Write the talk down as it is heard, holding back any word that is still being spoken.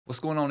What's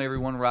going on,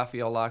 everyone?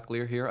 Raphael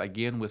Locklear here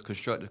again with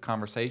Constructive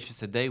Conversations.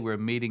 Today we're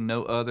meeting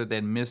no other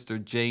than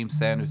Mr. James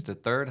Sanders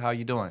III. How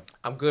you doing?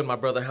 I'm good, my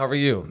brother. How are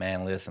you?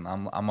 Man, listen,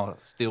 I'm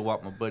still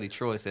what my buddy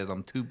Troy says.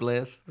 I'm too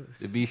blessed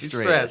to be You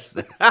stressed.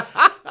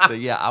 stressed. So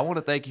yeah, I want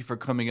to thank you for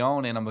coming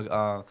on, and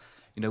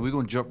we're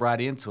gonna jump right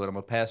into it. I'm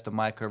gonna pass the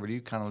mic over to you,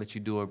 kind of let you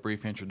do a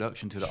brief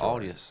introduction to the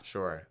audience.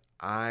 Sure.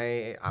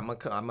 I'm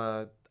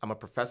a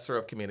professor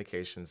of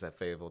communications at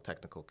Fayetteville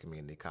Technical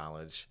Community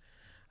College.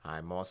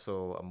 I'm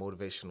also a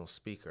motivational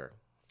speaker,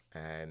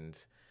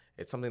 and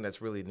it's something that's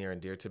really near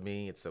and dear to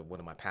me. It's one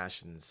of my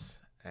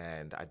passions,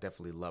 and I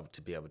definitely love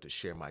to be able to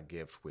share my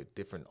gift with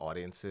different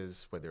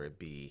audiences, whether it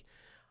be,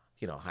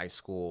 high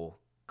school,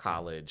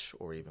 college,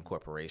 or even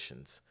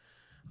corporations.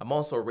 I'm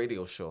also a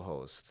radio show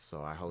host,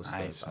 so I host.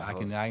 Nice. I I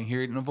can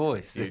hear it in the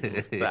voice. I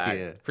Yeah.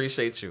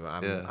 appreciate you.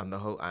 Yeah.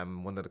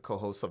 I'm one of the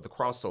co-hosts of the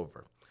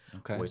Crossover,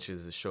 Okay. which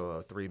is a show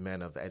of three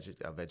men of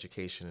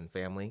education and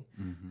family,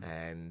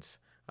 and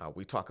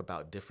we talk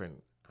about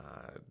different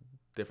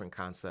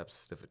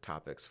concepts, different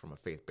topics from a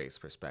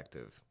faith-based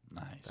perspective.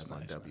 Nice. That's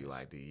nice, on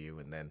nice. WIDU,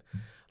 and then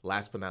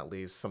last but not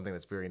least, something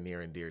that's very near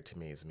and dear to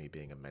me is me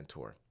being a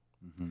mentor,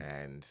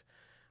 and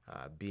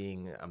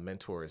being a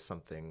mentor is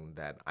something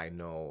that I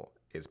know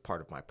is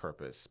part of my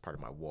purpose, part of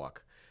my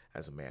walk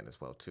as a man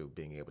as well too.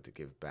 Being able to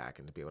give back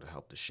and to be able to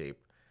help to shape,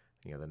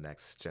 the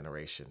next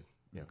generation,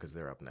 because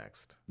they're up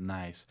next.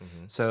 Nice.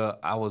 So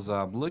I was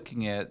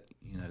looking at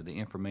the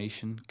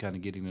information, kind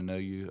of getting to know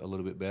you a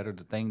little bit better.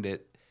 The thing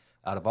that,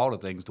 out of all the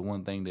things, the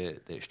one thing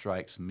that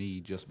strikes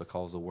me just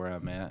because of where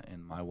I'm at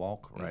in my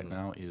walk right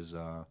now is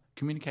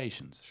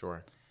communications.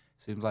 Sure.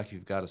 Seems like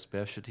you've got a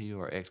specialty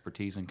or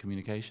expertise in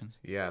communications.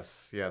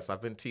 Yes.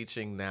 I've been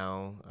teaching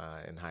now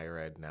in higher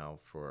ed now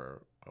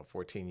for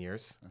 14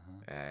 years,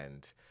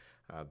 and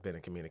been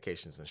a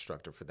communications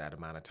instructor for that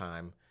amount of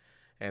time,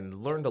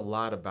 and learned a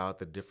lot about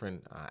the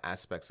different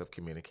aspects of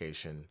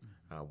communication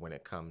when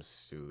it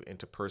comes to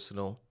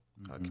interpersonal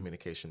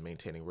communication,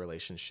 maintaining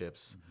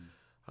relationships,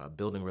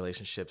 building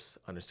relationships,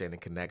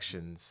 understanding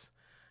connections,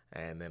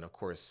 and then, of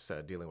course,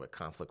 dealing with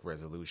conflict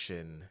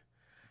resolution,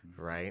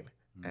 right?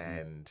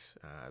 And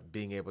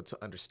being able to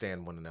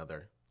understand one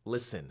another,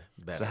 listen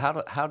better.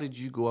 So how did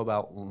you go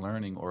about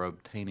learning or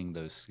obtaining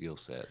those skill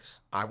sets?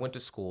 I went to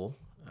school.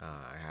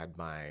 I had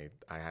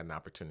an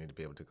opportunity to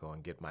be able to go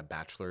and get my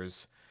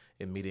bachelor's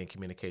in media and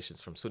communications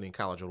from SUNY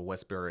College of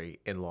Westbury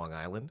in Long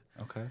Island.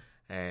 Okay.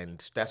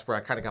 And that's where I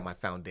kind of got my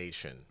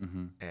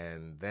foundation.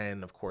 And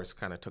then, of course,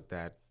 kind of took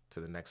that to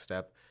the next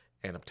step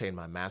and obtained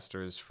my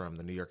master's from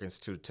the New York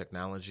Institute of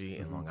Technology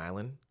in Long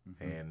Island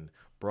in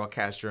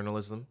broadcast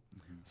journalism.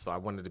 So I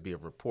wanted to be a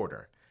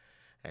reporter.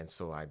 And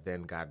so I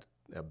then got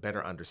a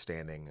better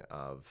understanding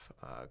of,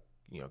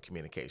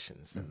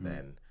 communications, and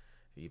then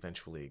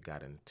eventually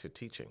got into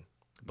teaching.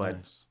 But,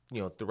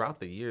 Nice.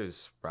 Throughout the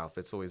years, Ralph,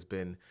 it's always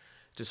been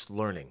just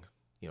learning,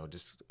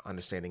 just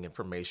understanding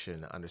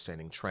information,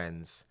 understanding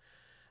trends,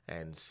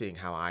 and seeing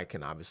how I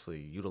can obviously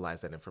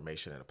utilize that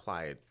information and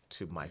apply it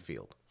to my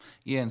field.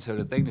 Yeah, and so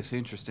the thing that's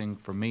interesting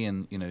for me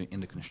in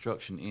the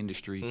construction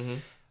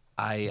industry,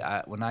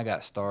 I when I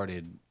got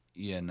started,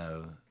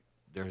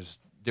 there's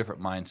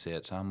different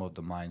mindsets. I'm of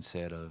the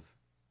mindset of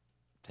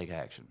take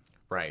action,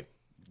 Right.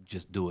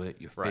 just do it,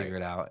 you Right. figure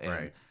it out, and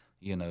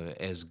Right.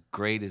 as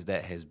great as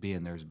that has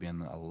been, there's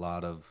been a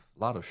lot of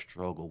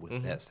struggle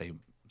with that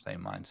same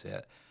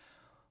mindset.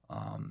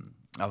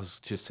 I was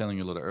just telling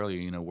you a little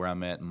earlier, where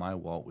I'm at in my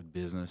walk with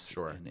business,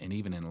 Sure. and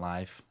even in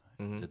life.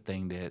 The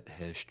thing that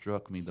has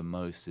struck me the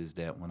most is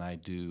that when I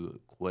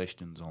do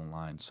questions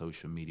online,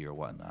 social media or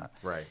whatnot,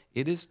 Right.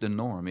 it is the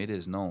norm. It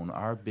is known.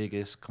 Our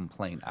biggest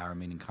complaint, our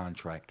meaning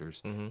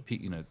contractors,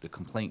 the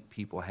complaint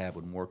people have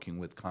when working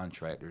with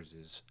contractors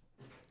is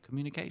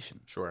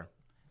communication. Sure.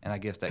 And I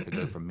guess that could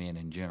go for men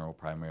in general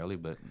primarily,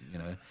 but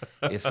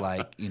it's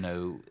like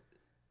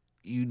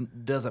you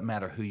doesn't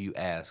matter who you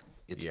ask,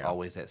 it's Yeah.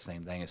 always that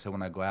same thing. And so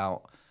when I go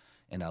out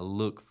and I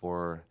look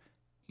for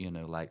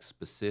like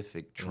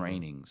specific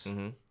trainings,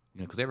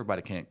 because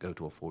everybody can't go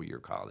to a 4-year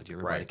college,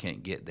 everybody Right.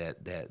 can't get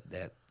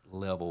that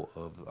level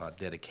of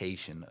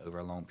dedication over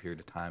a long period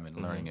of time and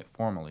learning it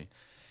formally.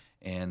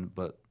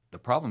 But the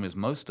problem is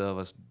most of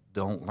us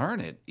don't learn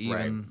it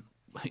even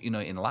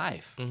in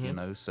life.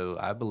 So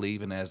I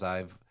believe, and as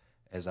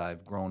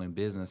I've grown in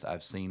business,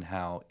 I've seen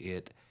how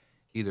it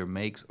either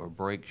makes or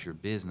breaks your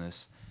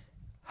business,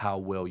 how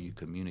well you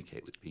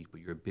communicate with people,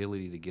 your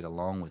ability to get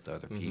along with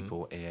other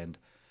people. And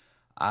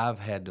I've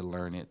had to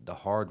learn it the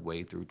hard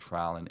way through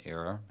trial and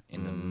error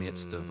in the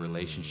midst of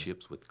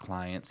relationships with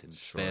clients and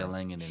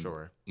failing, and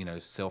then,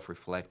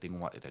 self-reflecting,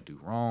 what did I do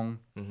wrong?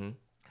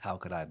 How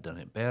could I have done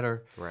it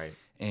better? Right.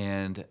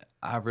 And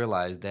I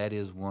realized that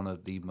is one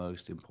of the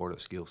most important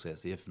skill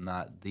sets, if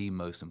not the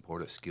most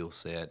important skill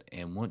set.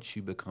 And once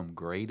you become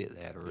great at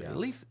that, or at Yes.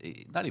 least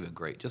not even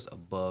great, just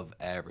above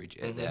average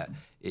at that,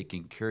 it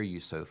can carry you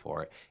so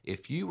far.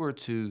 If you were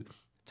to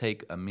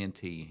take a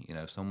mentee,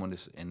 someone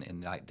is,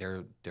 and like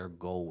their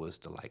goal was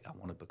to, like, I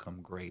want to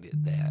become great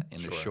at that in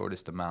the Sure.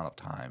 shortest amount of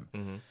time.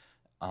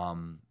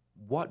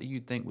 what do you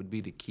think would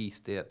be the key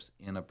steps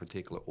in a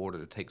particular order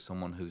to take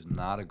someone who's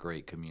not a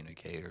great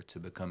communicator to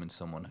becoming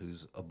someone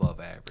who's above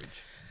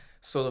average?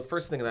 So the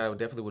first thing that I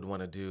definitely would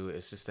want to do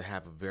is just to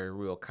have a very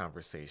real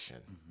conversation,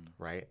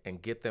 right? And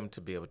get them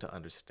to be able to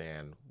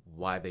understand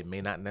why they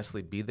may not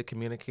necessarily be the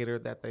communicator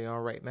that they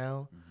are right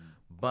now,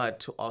 but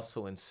to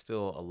also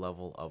instill a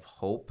level of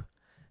hope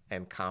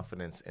and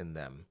confidence in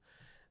them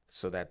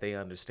so that they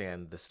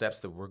understand the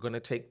steps that we're going to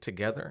take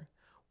together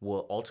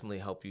will ultimately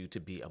help you to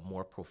be a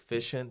more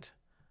proficient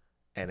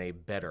and a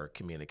better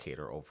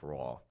communicator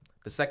overall.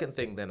 The second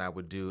thing then I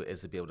would do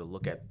is to be able to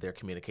look at their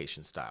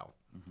communication style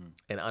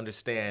and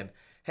understand,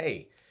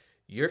 hey,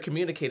 you're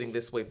communicating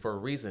this way for a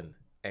reason.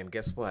 And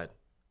guess what?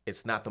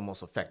 It's not the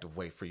most effective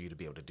way for you to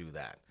be able to do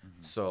that.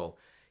 So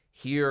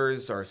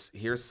here's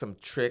some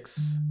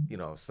tricks,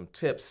 some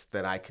tips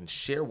that I can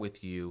share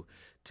with you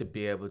to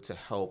be able to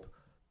help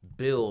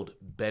build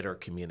better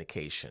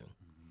communication.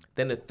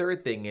 Then the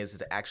third thing is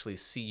to actually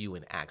see you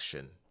in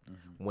action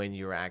when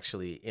you're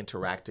actually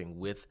interacting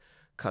with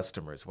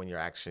customers, when you're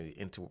actually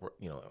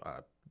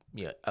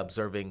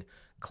observing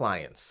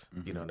clients,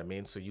 you know what I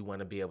mean? So you want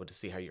to be able to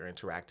see how you're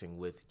interacting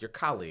with your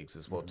colleagues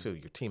as well too,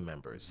 your team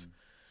members.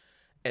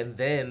 And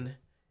then,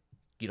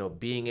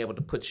 being able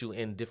to put you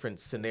in different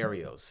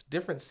scenarios,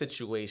 different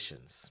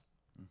situations.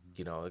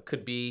 It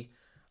could be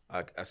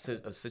a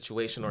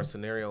situation or a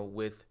scenario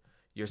with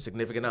your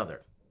significant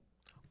other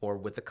or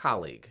with a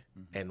colleague,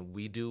 and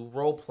we do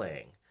role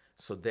playing.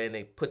 So then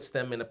it puts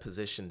them in a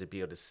position to be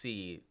able to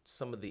see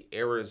some of the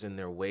errors in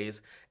their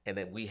ways, and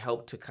then we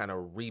help to kind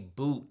of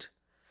reboot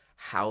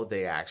how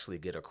they actually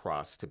get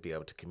across to be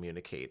able to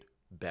communicate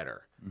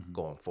better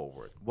going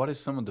forward. What is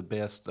some of the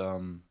best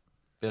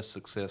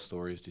success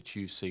stories that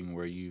you've seen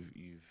where you've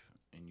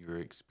in your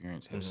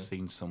experience have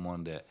seen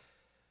someone that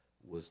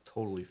was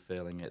totally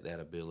failing at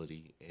that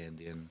ability and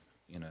then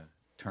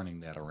turning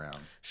that around?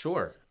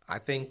 Sure. I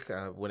think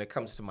when it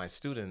comes to my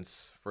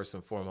students, first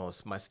and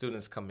foremost, my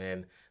students come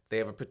in, they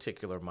have a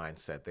particular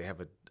mindset. They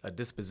have a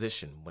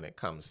disposition when it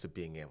comes to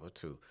being able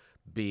to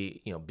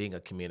be, being a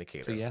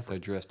communicator. So you have to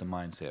address the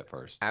mindset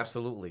first.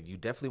 Absolutely. You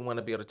definitely want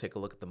to be able to take a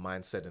look at the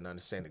mindset and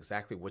understand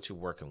exactly what you're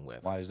working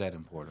with. Why is that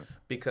important?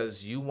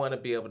 Because you want to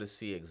be able to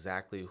see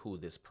exactly who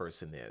this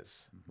person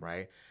is,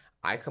 right?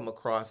 I come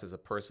across as a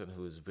person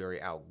who is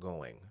very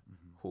outgoing,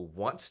 who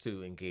wants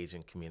to engage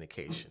in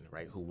communication,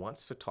 right? Who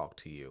wants to talk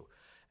to you.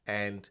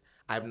 And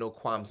I have no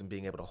qualms in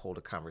being able to hold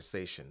a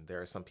conversation.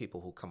 There are some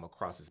people who come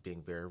across as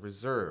being very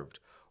reserved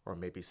or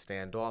maybe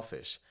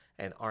standoffish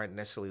and aren't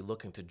necessarily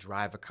looking to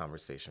drive a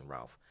conversation,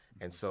 Ralph.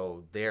 And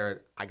so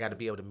I got to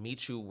be able to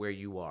meet you where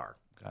you are.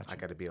 Gotcha. I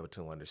got to be able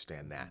to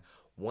understand that.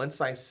 Once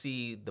I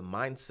see the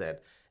mindset,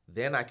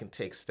 then I can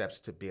take steps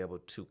to be able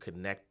to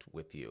connect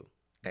with you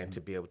and to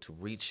be able to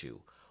reach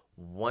you.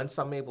 Once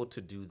I'm able to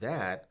do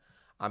that,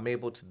 I'm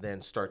able to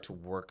then start to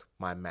work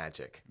my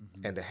magic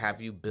and to have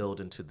you build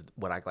into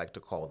what I like to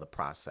call the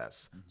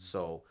process.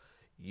 So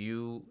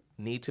you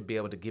need to be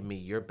able to give me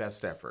your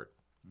best effort.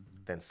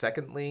 Then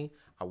secondly,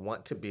 I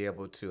want to be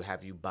able to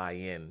have you buy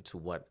in to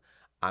what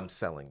I'm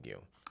selling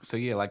you. So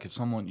yeah, like if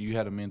you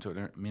had a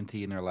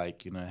mentee and they're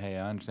like, hey,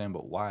 I understand,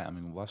 but why? I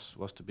mean, what's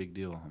the big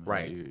deal? I mean,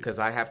 right, because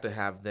I have to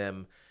have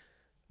them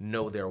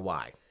know their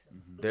why.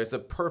 There's a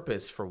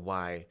purpose for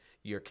why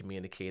you're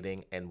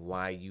communicating and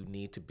why you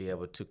need to be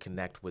able to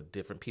connect with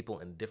different people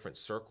in different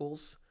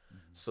circles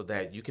so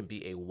that you can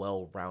be a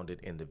well-rounded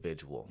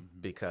individual.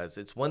 Because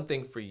it's one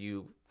thing for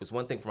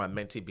my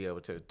mentee to be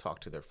able to talk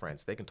to their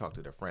friends. They can talk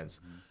to their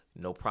friends,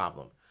 no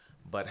problem.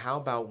 But how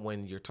about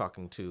when you're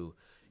talking to,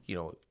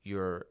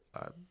 your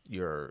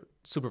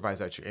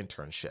supervisor at your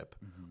internship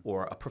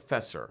or a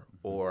professor,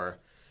 or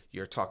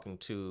you're talking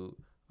to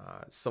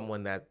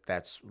someone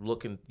that's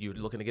looking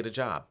to get a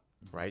job,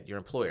 right? Your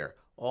employer.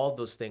 All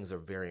those things are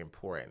very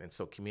important. And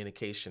so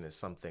communication is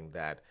something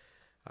that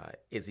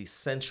is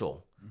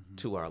essential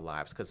to our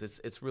lives because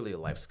it's really a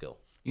life skill.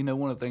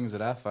 One of the things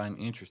that I find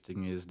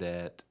interesting is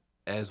that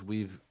as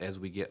we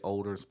get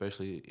older,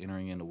 especially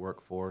entering in the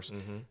workforce,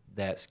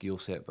 that skill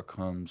set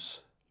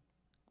becomes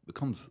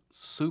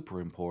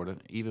super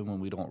important, even when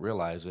we don't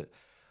realize it.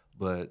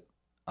 But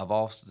I've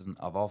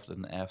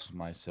often asked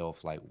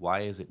myself, like,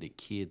 why is it that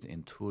kids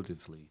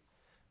intuitively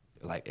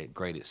at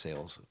great at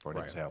sales, for an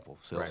example?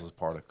 Sales is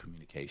part of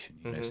communication.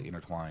 It's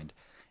intertwined.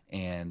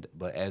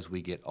 But as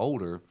we get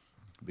older,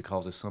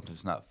 because it's something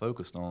that's not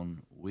focused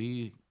on,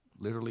 we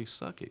literally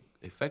suck at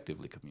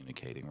effectively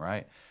communicating,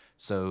 right?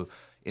 So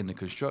in the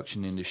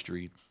construction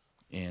industry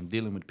and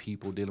dealing with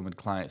people, dealing with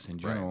clients in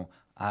general,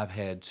 I've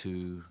had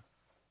to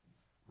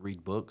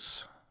read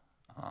books,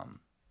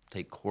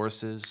 take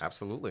courses.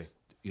 Absolutely.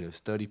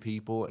 Study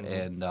people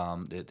and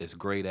that's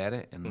great at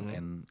it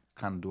and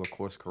kind of do a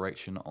course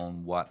correction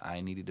on what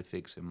I needed to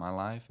fix in my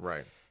life.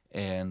 Right.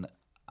 And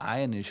I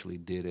initially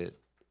did it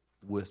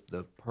with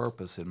the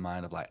purpose in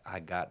mind of I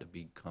got to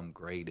become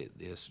great at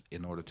this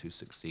in order to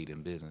succeed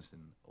in business.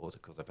 And also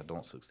because if I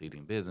don't succeed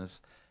in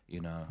business,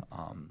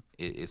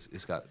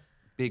 it's got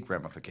big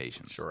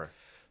ramifications. Sure.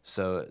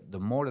 So the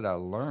more that I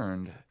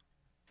learned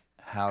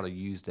how to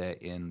use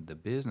that in the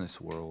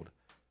business world,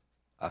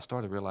 I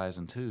started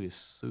realizing too is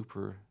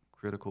super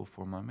critical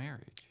for my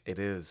marriage. It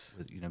is.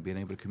 Being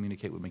able to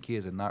communicate with my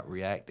kids and not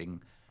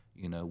reacting,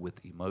 with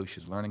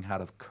emotions, learning how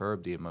to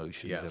curb the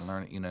emotions, Yes. and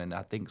learning, and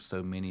I think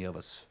so many of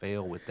us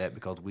fail with that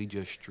because we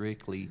just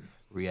strictly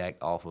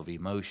react off of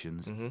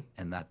emotions.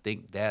 And I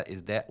think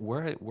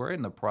we're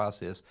in the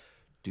process.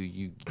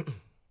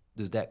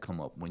 Does that come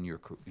up when you're,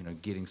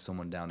 getting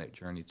someone down that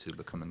journey to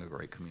becoming a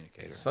great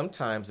communicator?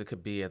 Sometimes it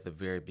could be at the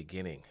very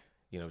beginning,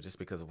 just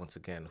because of, once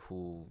again,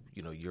 who,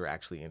 you're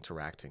actually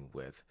interacting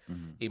with.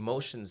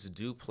 Emotions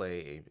do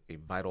play a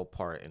vital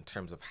part in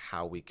terms of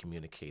how we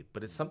communicate,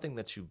 but it's something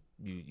that you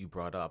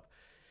brought up.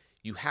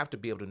 You have to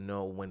be able to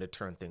know when to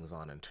turn things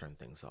on and turn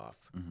things off.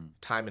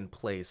 Time and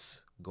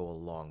place go a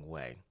long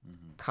way.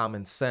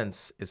 Common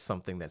sense is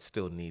something that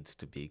still needs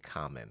to be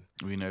common.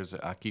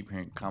 I keep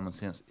hearing common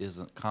sense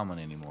isn't common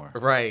anymore.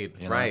 Right.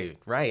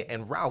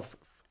 And Ralph,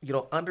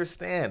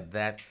 understand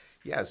that,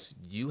 yes,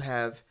 you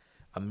have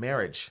a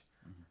marriage.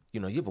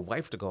 You have a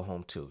wife to go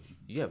home to.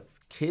 You have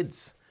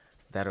kids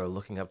that are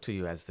looking up to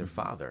you as their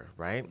father,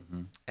 right?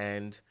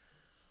 And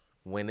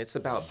when it's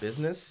about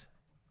business,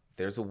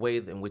 there's a way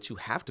in which you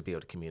have to be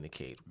able to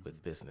communicate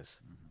with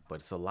business, but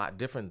it's a lot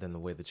different than the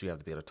way that you have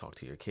to be able to talk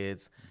to your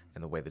kids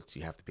and the way that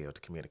you have to be able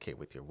to communicate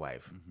with your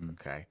wife.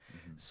 Okay,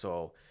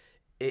 so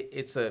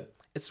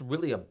it's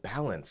really a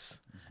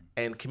balance,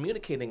 and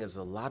communicating is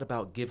a lot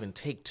about give and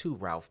take too,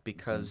 Ralph,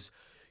 because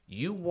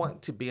you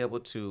want to be able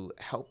to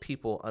help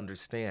people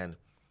understand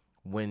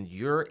when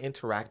you're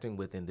interacting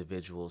with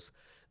individuals,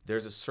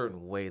 there's a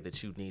certain way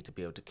that you need to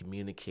be able to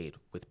communicate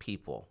with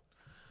people.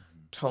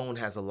 Tone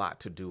has a lot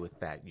to do with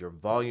that. Your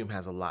volume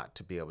has a lot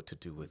to be able to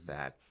do with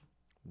that.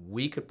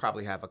 We could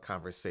probably have a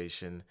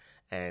conversation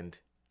and,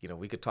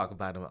 we could talk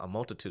about a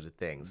multitude of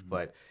things,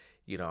 but,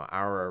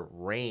 our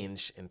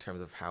range in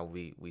terms of how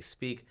we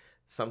speak,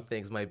 some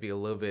things might be a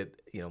little bit,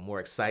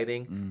 more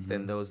exciting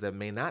than those that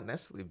may not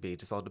necessarily be. It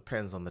just all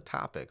depends on the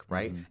topic,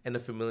 right? And the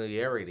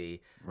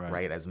familiarity,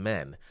 right, as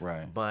men.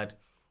 Right. But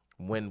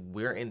when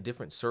we're in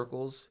different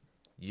circles,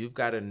 you've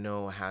got to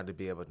know how to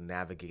be able to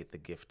navigate the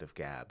gift of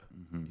gab.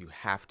 You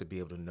have to be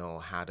able to know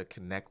how to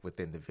connect with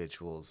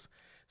individuals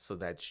so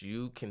that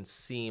you can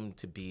seem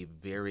to be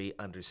very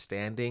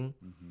understanding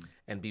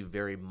and be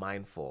very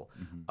mindful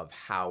of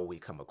how we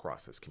come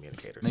across as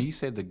communicators. Now, you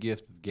said the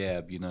gift of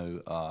gab,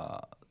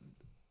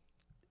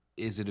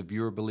 is it of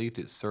your belief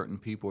that certain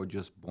people are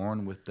just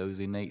born with those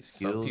innate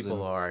skills? Some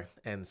people are,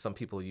 and some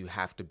people you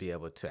have to be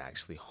able to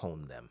actually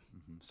hone them.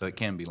 So it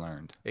can be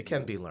learned. It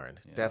can be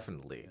learned,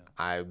 definitely. Yeah.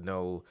 I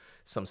know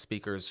some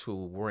speakers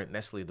who weren't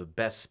necessarily the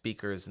best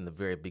speakers in the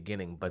very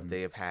beginning, but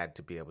they have had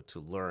to be able to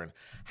learn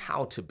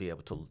how to be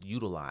able to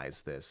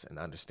utilize this and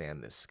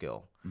understand this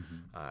skill.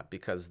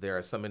 Because there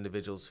are some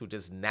individuals who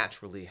just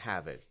naturally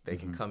have it. They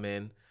can come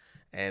in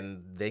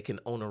and they can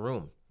own a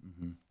room,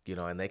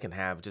 and they can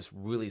have just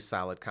really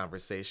solid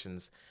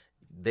conversations.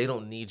 They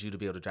don't need you to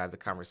be able to drive the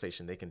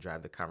conversation. They can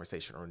drive the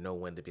conversation or know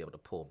when to be able to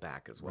pull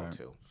back as well,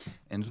 too.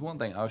 And there's one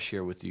thing I'll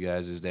share with you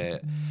guys is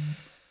that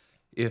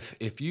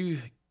if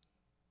you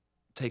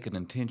take an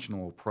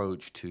intentional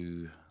approach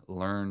to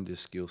learn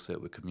this skill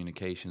set with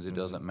communications, it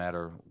doesn't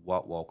matter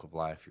what walk of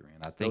life you're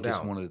in. I think it's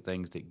one of the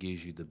things that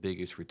gives you the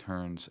biggest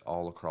returns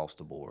all across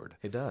the board.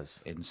 It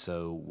does. And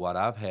so what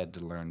I've had to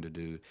learn to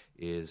do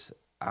is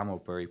I'm a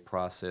very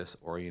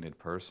process-oriented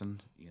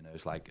person.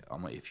 It's like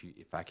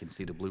if I can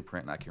see the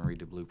blueprint and I can read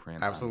the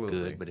blueprint, absolutely,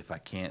 I'm good. But if I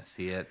can't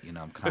see it,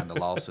 I'm kind of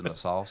lost in the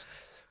sauce.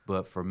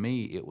 But for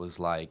me, it was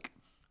like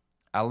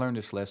I learned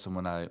this lesson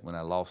when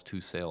I lost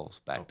 2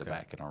 sales back to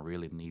back, and I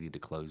really needed to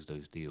close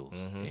those deals.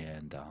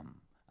 And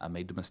I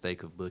made the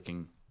mistake of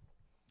booking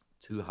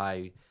 2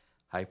 high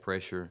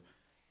pressure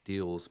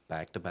deals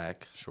back to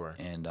back. Sure.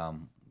 And a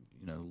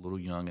little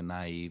young and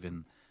naive,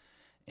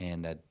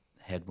 and I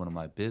had one of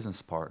my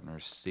business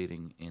partners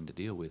sitting in the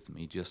deal with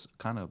me, just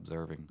kind of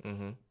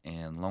observing.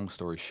 And long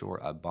story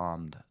short, I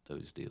bombed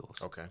those deals.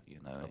 Okay.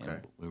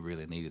 And we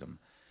really needed them.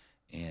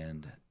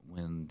 And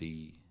when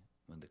the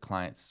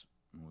clients,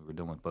 when we were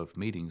done with both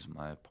meetings,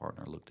 my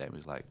partner looked at me and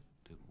was like,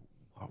 "Dude,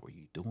 what were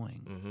you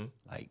doing?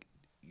 Like,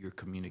 your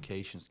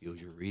communication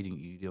skills, your reading,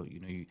 you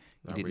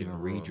didn't even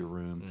read your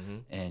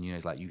room, and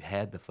it's like you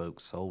had the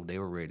folks sold, they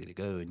were ready to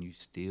go, and you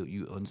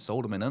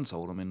sold them and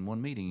unsold them in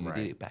one meeting. You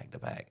did it back to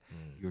back.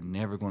 You're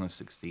never going to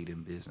succeed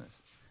in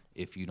business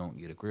if you don't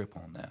get a grip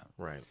on that.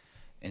 Right.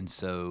 And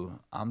so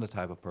I'm the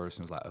type of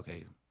person who's like,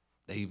 okay,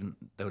 even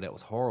though that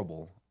was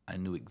horrible, I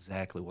knew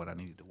exactly what I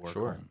needed to work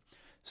on.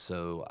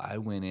 So I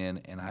went in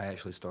and I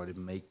actually started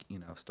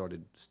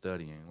started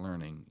studying,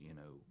 learning,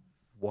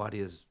 what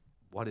is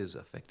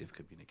effective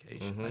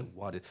communication?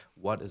 Like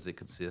what does it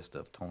consist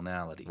of?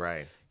 Tonality,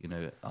 right?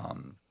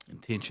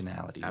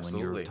 Intentionality.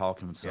 Absolutely. When you're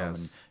talking with someone,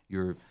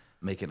 you're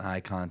making eye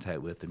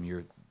contact with them.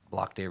 You're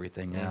blocked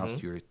everything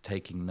else. You're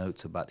taking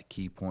notes about the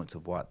key points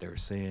of what they're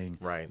saying.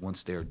 Right.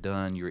 Once they're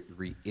done, you're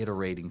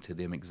reiterating to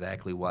them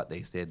exactly what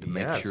they said to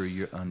make sure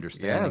you're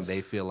understanding.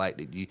 They feel like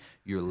that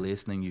you're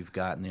listening. You've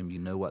gotten them. You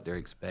know what they're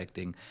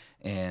expecting,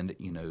 and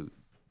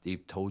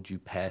they've told you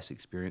past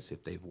experience,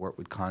 if they've worked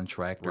with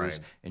contractors,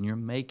 Right. and you're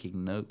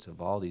making notes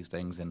of all these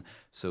things. And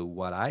so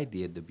what I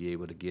did to be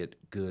able to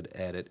get good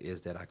at it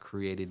is that I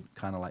created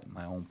kind of like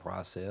my own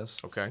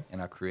process. Okay.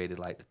 And I created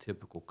like the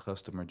typical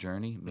customer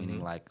journey,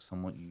 meaning like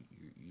someone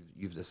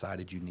you've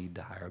decided you need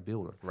to hire a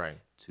builder Right.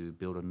 to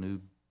build a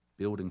new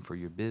building for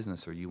your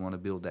business, or you want to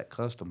build that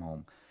custom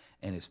home.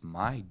 And it's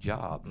my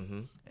job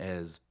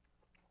as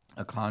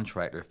a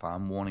contractor, if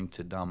I'm wanting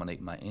to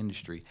dominate my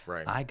industry,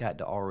 Right. I got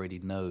to already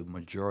know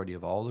majority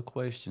of all the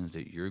questions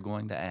that you're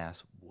going to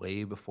ask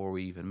way before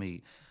we even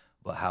meet.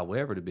 But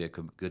however, to be a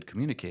good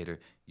communicator,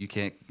 you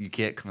can't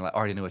come like, I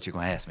already know what you're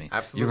going to ask me.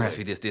 Absolutely. You're going to ask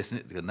me this, and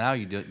this. Because now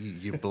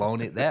you're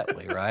blowing it that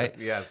way, right?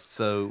 Yes.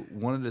 So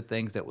one of the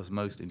things that was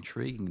most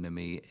intriguing to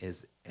me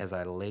is as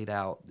I laid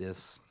out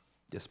this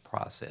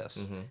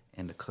process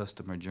and the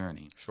customer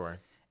journey, Sure.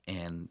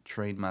 and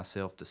trained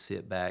myself to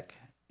sit back,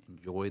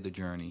 enjoy the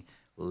journey,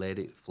 let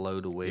it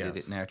flow the way that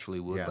Yes. it naturally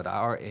would. Yes.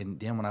 But and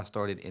then when I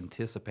started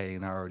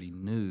anticipating, I already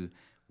knew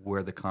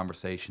where the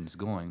conversation is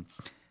going.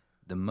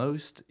 The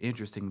most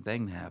interesting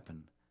thing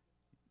happened.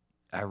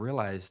 I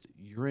realized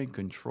you're in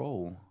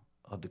control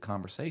of the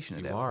conversation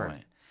at You that are.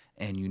 point,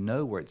 and you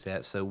know where it's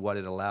at. So what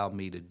it allowed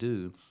me to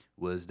do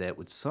was that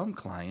with some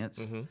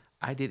clients,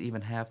 I didn't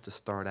even have to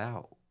start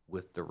out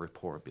with the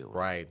rapport building.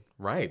 Right.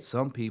 Right.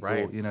 Some people,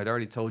 Right. they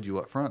already told you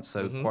up front.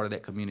 So part of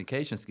that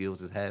communication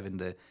skills is having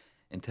the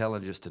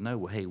intelligence to know,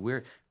 well, hey,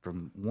 we're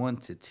from 1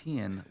 to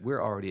 10, we're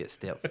already at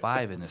step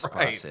 5 in this Right.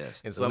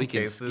 process. In So some we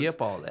can cases,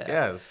 skip all that.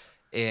 Yes.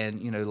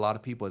 And, a lot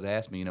of people have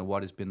asked me,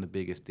 what has been the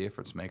biggest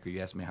difference maker? You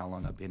asked me how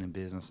long I've been in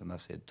business, and I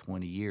said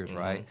 20 years,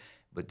 right?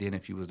 But then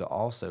if you was to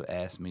also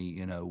ask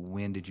me,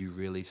 when did you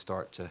really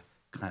start to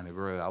kind of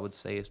grow, I would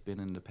say it's been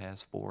in the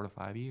past 4 to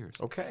 5 years.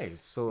 Okay,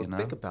 so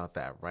think about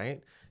that,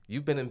 right?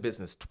 You've been in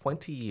business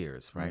 20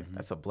 years, right?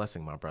 That's a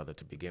blessing, my brother,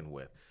 to begin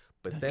with.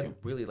 But then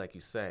really, like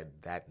you said,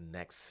 that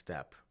next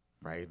step,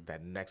 right?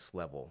 That next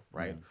level,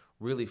 right?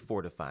 Really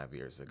 4 to 5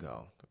 years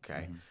ago,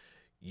 okay?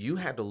 You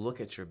had to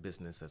look at your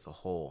business as a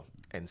whole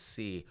and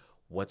see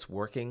what's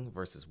working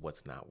versus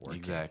what's not working.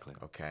 Exactly.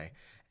 Okay.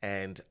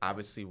 And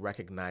obviously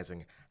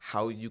recognizing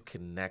how you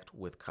connect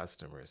with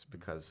customers,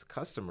 because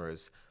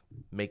customers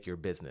make your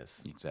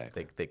business.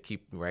 Exactly. They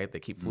keep, right? They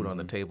keep food on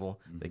the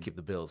table. They keep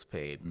the bills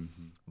paid.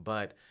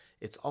 But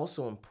it's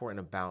also important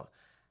about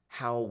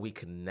how we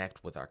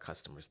connect with our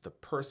customers, the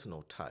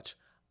personal touch,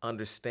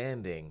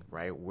 understanding,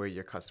 right, where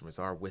your customers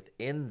are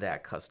within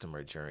that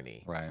customer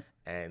journey. Right.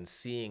 And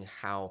seeing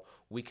how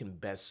we can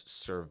best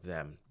serve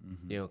them,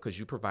 because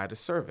you provide a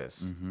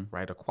service,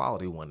 right? A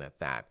quality one at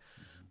that.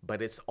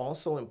 But it's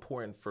also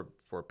important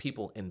for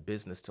people in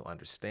business to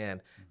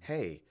understand,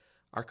 hey,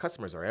 our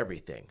customers are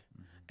everything.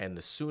 And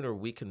the sooner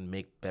we can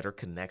make better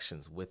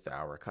connections with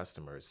our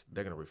customers,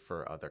 they're going to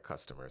refer other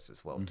customers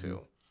as well,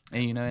 too.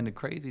 And and the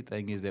crazy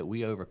thing is that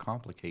we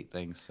overcomplicate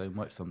things so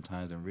much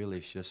sometimes, and really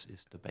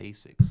it's the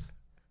basics.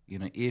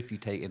 If you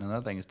take, and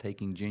another thing is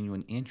taking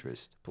genuine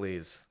interest.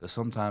 Please. Because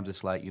sometimes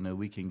it's like,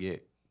 we can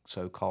get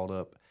so caught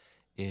up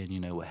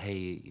in,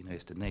 hey,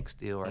 it's the next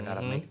deal, or I got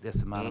to make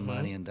this amount of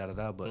money and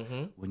da-da-da. But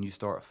when you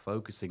start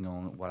focusing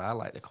on what I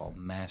like to call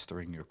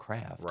mastering your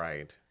craft.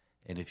 Right.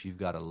 And if you've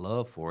got a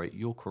love for it,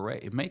 you'll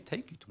correct. It may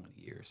take you 20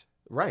 years.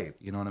 Right.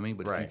 You know what I mean?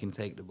 But if you Right. can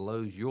take the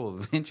blows, you'll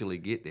eventually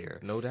get there.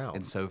 No doubt.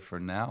 And so for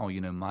now,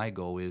 my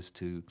goal is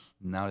to,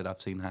 now that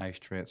I've seen how it's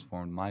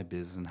transformed my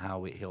business and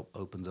how it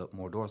opens up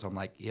more doors, I'm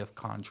like, if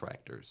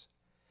contractors,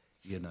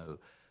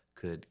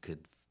 could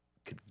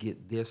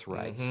get this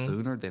right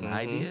sooner than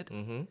I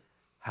did,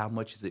 how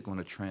much is it going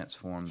to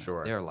transform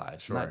Sure. their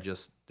lives? Sure. Not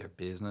just their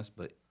business,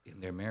 but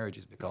in their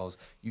marriages, because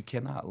you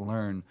cannot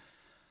learn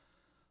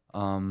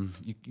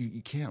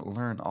you can't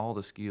learn all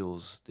the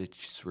skills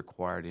that's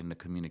required in the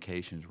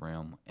communications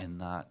realm and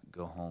not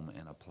go home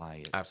and apply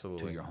it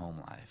Absolutely. to your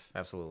home life.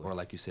 Absolutely. Or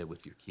like you said,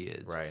 with your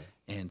kids. Right.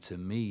 And to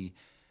me,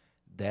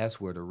 that's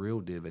where the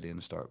real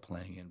dividends start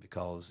playing in,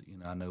 because,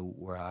 I know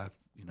where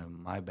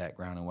my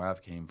background and where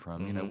I've came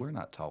from, we're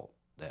not taught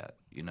that.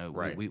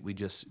 Right. We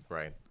just,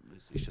 Right.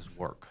 it's just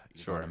work.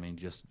 You know what I mean?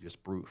 Just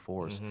brute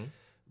force.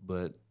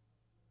 But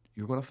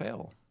you're going to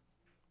fail.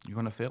 You're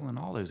going to fail in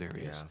all those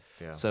areas.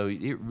 Yeah. So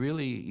it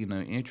really,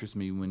 interests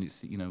me when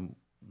it's,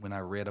 when I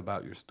read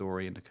about your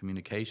story and the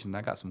communication.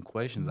 I got some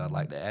questions I'd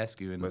like to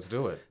ask you. And Let's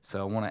do it. so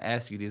I want to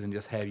ask you these and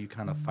just have you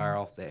kind of fire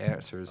off the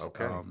answers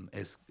Okay.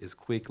 as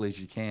quickly as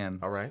you can.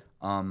 All right.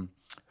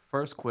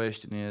 First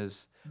question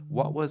is,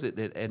 what was it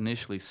that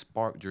initially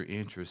sparked your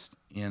interest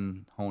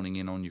in honing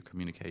in on your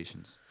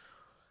communications?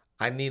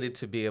 I needed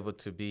to be able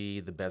to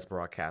be the best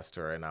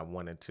broadcaster, and I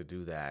wanted to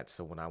do that.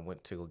 So when I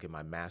went to go get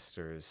my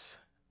master's,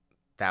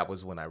 that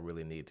was when I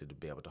really needed to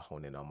be able to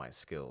hone in on my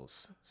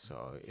skills.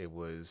 So it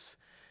was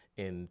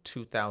in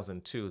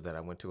 2002 that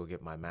I went to go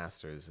get my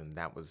master's, and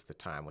that was the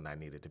time when I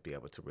needed to be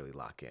able to really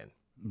lock in.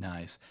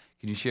 Nice.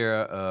 Can you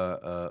share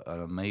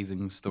an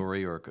amazing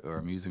story or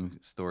amusing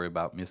story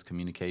about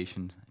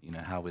miscommunication,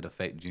 how it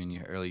affected you in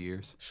your early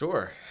years?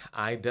 Sure.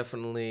 I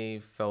definitely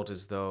felt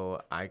as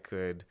though I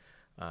could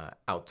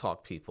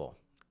out-talk people.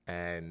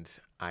 And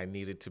I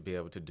needed to be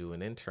able to do an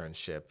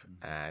internship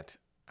at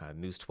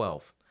News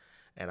 12.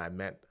 And I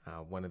met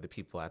one of the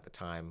people at the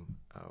time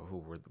who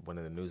were one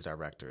of the news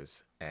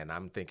directors. And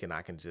I'm thinking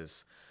I can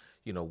just,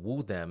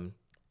 woo them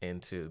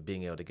into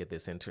being able to get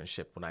this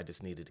internship when I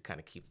just needed to kind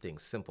of keep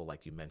things simple,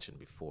 like you mentioned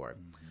before.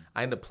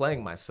 I ended up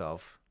playing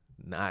myself,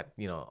 not,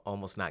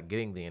 almost not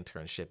getting the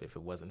internship if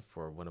it wasn't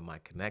for one of my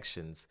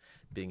connections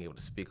being able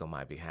to speak on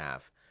my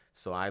behalf.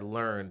 So I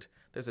learned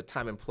there's a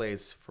time and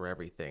place for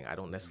everything. I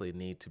don't necessarily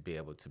need to be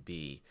able to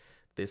be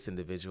this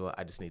individual.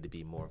 I just need to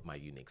be more of my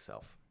unique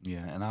self.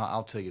 Yeah, and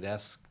I'll tell you,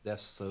 that's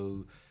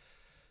so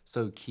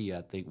key.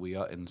 I think we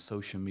are in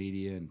social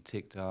media and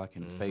TikTok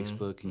and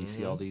Facebook, and you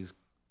see all these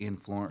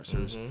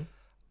influencers.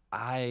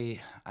 I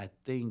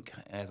think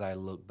as I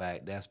look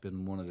back, that's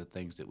been one of the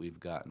things that we've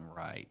gotten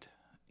right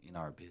in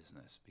our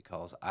business,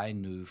 because I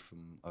knew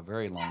from a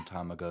very long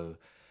time ago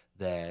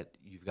that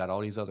you've got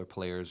all these other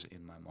players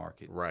in my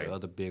market, Right. the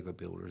other bigger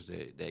builders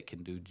that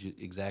can do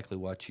exactly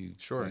what you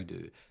Sure. you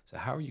do. So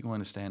how are you going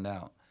to stand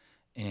out?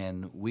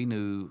 And we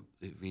knew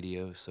that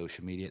video,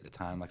 social media at the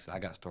time. Like I said, I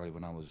got started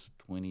when I was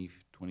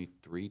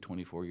 23,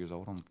 24 years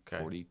old. I'm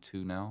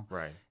 42 now.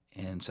 Right.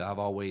 And so I've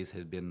always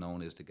had been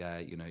known as the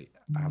guy,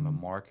 I'm a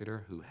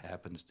marketer who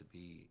happens to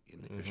be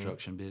in the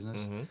construction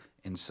business.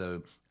 And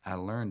so I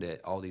learned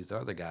that all these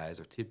other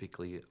guys are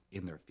typically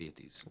in their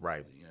 50s.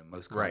 Right.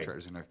 Most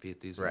contractors in their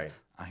 50s. Right.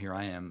 And here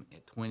I am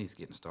at 20s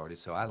getting started.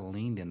 So I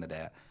leaned into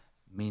that,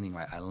 meaning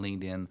like I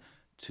leaned in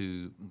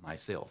to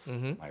myself,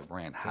 my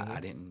brand. I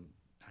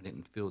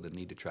didn't feel the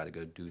need to try to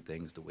go do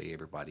things the way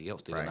everybody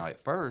else did. Right. Now, at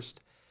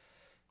first,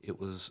 it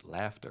was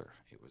laughter.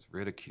 It was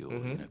ridicule.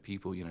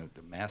 People,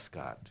 the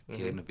mascot,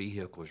 getting the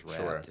vehicles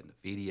wrapped and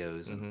the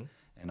videos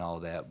and all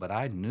that. But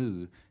I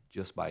knew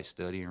just by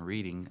studying and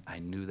reading, I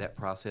knew that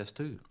process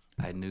too.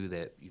 I knew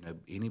that,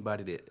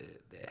 anybody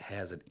that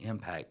has an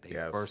impact, they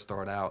first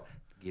start out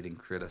getting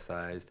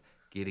criticized,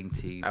 getting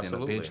teased,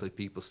 Absolutely. and eventually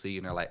people see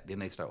and they're like, then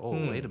they start,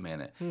 wait a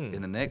minute.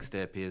 Then the next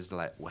step is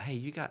like, well, hey,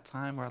 you got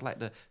time where I'd like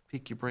to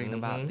pick your brain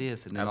about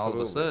this. And then all of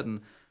a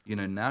sudden,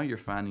 now you're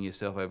finding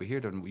yourself over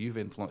here. You've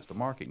influenced the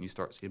market, and you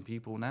start seeing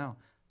people now,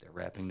 they're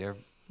wrapping their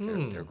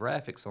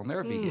graphics on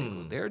their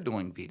vehicles. They're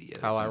doing videos.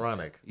 How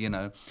ironic.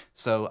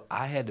 So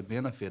I had the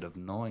benefit of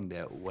knowing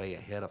that way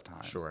ahead of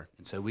time. Sure.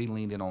 And so we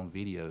leaned in on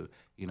video,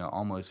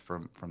 almost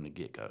from the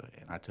get-go.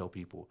 And I tell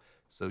people,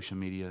 social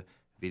media,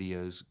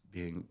 videos,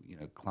 being,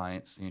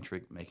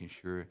 client-centric, making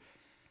sure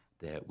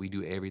that we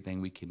do everything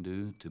we can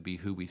do to be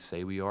who we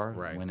say we are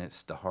when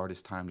it's the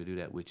hardest time to do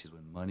that, which is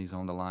when money's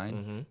on the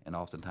line, and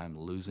oftentimes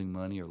losing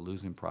money or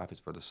losing profits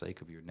for the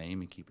sake of your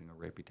name and keeping a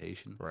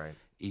reputation. Right.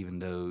 Even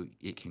though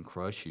it can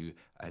crush you,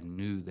 I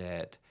knew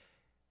that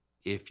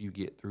if you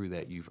get through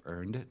that, you've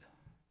earned it,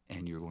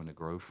 and you're going to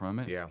grow from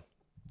it. Yeah.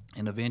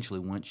 And eventually,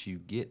 once you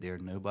get there,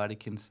 nobody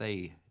can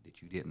say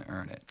that you didn't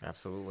earn it.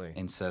 Absolutely.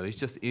 And so it's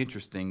just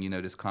interesting,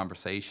 this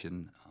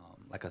conversation.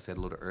 Like I said a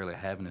little earlier,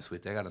 having this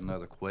with you, I got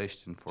another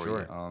question for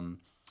you.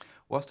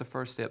 What's the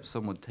first step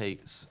someone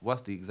takes?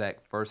 What's the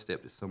exact first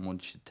step that someone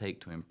should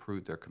take to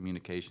improve their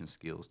communication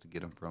skills to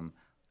get them from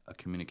a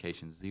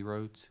communication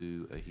zero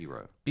to a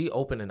hero? Be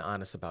open and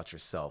honest about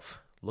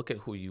yourself. Look at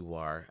who you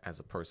are as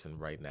a person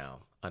right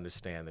now.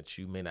 Understand that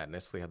you may not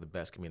necessarily have the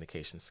best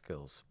communication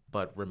skills,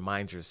 but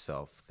remind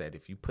yourself that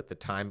if you put the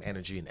time,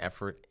 energy, and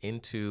effort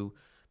into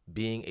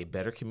being a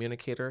better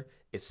communicator,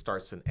 it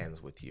starts and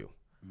ends with you.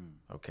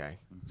 Okay,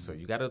 so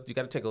you gotta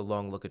take a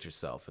long look at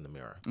yourself in the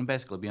mirror. And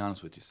basically, be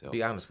honest with yourself.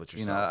 Be honest with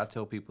yourself. I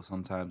tell people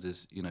sometimes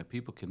is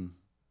people can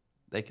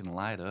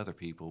lie to other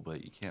people,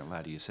 but you can't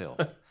lie to yourself.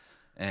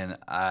 And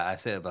I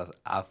said,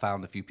 I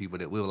found a few people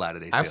that will lie to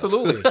themselves.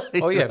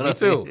 Absolutely. Oh yeah, me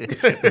too.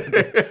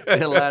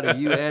 They'll lie to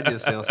you and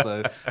yourself.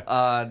 So,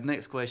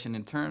 next question: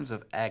 in terms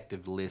of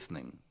active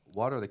listening,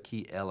 what are the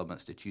key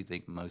elements that you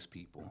think most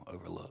people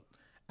overlook?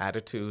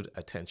 Attitude,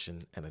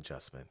 attention, and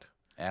adjustment.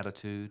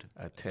 Attitude,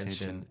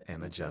 attention,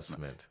 and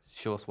adjustment.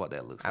 Show us what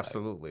that looks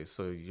Absolutely.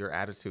 So your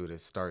attitude, it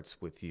starts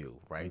with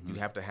you, right? You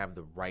have to have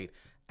the right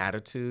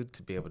attitude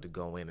to be able to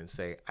go in and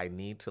say, I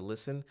need to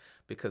listen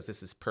because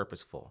this is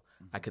purposeful.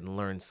 I can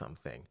learn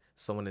something.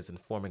 Someone is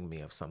informing me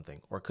of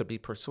something or could be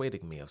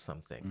persuading me of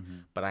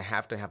something. But I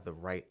have to have the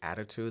right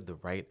attitude, the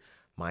right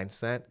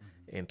mindset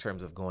in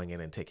terms of going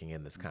in and taking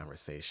in this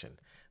conversation.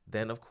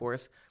 Then, of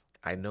course,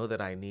 I know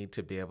that I need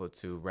to be able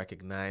to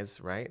recognize,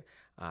 right,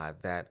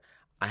 that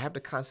I have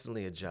to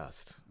constantly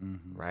adjust,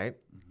 right?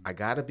 I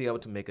got to be able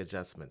to make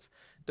adjustments.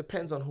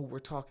 Depends on who we're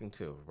talking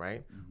to,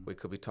 right? We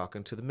could be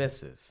talking to the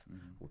missus.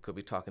 We could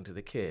be talking to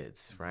the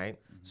kids, right?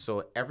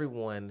 So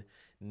everyone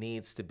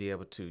needs to be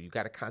able to, you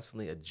got to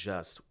constantly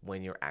adjust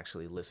when you're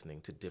actually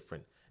listening to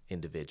different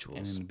individuals.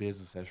 And in the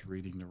business, that's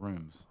reading the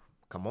rooms.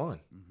 Come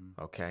on,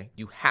 okay?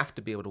 You have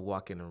to be able to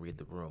walk in and read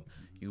the room.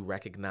 You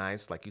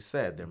recognize, like you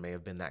said, there may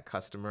have been that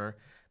customer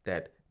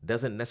that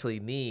doesn't necessarily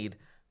need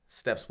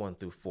steps 1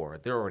 through 4.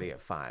 They're already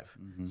at 5.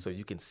 So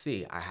you can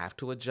see I have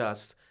to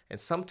adjust. And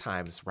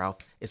sometimes, Ralph,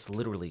 it's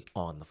literally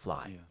on the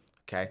fly.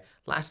 Okay.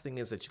 Last thing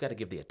is that you got to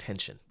give the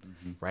attention,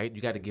 right? You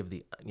got to give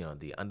the,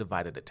 the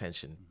undivided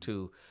attention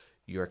to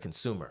you're a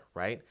consumer,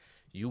 right?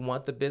 You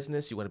want the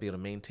business, you want to be able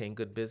to maintain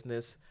good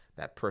business,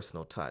 that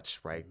personal touch,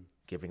 right?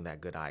 Giving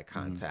that good eye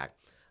contact,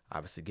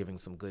 obviously giving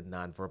some good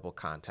nonverbal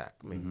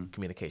contact,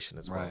 communication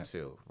as well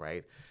too,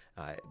 right?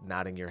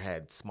 Nodding your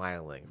head,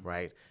 smiling,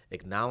 right?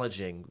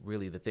 Acknowledging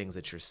really the things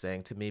that you're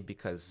saying to me,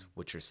 because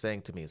what you're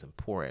saying to me is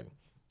important.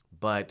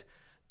 But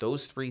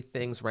those three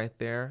things right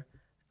there,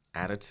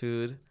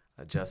 attitude,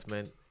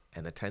 adjustment,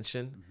 and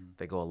attention,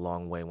 they go a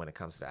long way when it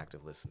comes to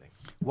active listening.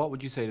 What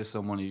would you say to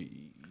someone who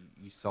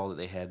you saw that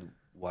they had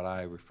what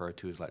I refer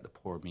to as like the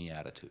poor me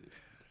attitude,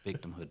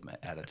 victimhood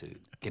attitude?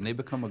 Can they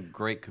become a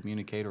great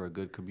communicator, a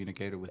good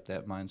communicator with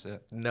that mindset?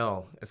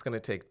 No, it's going to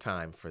take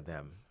time for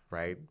them,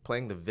 right?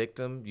 Playing the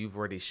victim, you've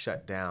already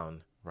shut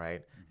down,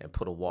 right? And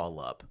put a wall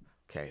up.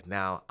 Okay,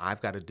 now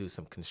I've got to do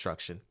some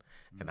construction,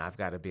 and I've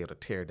got to be able to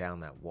tear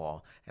down that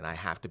wall, and I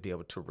have to be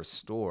able to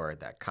restore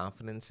that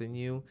confidence in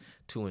you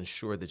to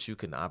ensure that you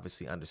can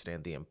obviously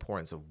understand the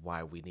importance of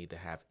why we need to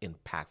have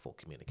impactful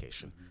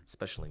communication,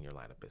 especially in your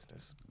line of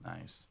business.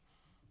 Nice.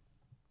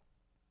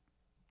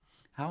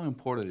 How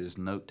important is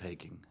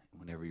note-taking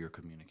whenever you're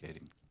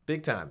communicating?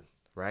 Big time,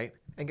 right?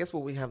 And guess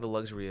what we have the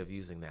luxury of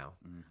using now?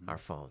 Our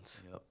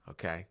phones,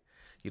 okay?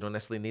 You don't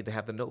necessarily need to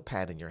have the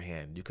notepad in your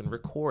hand. You can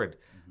record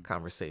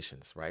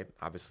conversations, right?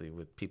 Obviously,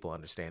 with people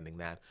understanding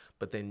that.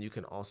 But then you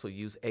can also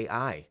use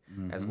AI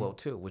as well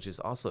too, which is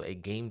also a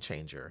game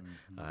changer.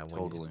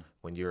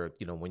 When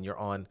you're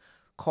on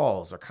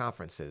calls or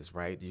conferences,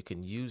 right? You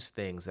can use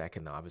things that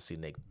can obviously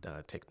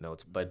take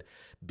notes, but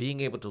being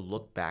able to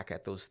look back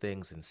at those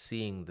things and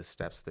seeing the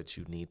steps that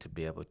you need to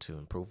be able to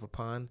improve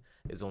upon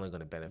is only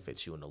going to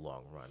benefit you in the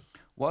long run.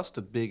 What's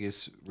the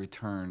biggest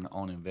return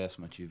on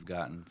investment you've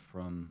gotten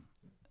from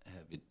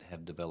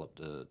have developed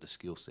the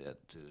skill set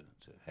to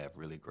have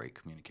really great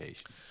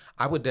communication?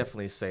 I would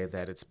definitely say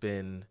that it's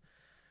been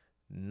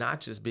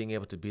not just being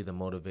able to be the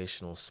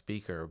motivational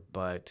speaker,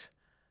 but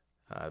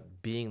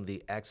being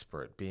the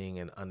expert, being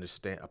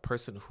a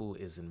person who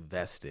is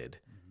invested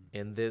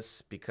in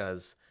this,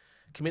 because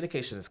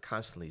communication is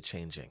constantly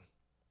changing.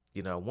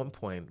 You know, at one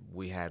point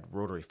we had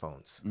rotary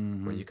phones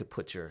where you could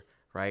put your,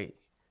 right,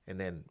 and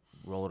then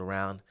roll it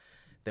around.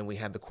 Then we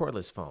had the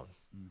cordless phone,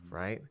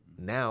 right?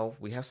 Now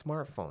we have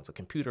smartphones, a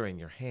computer in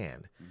your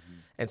hand.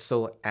 And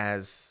so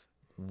as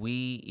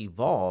we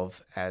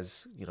evolve,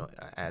 as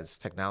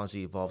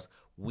technology evolves,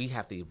 we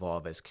have to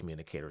evolve as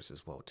communicators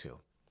as well too.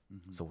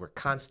 So we're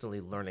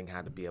constantly learning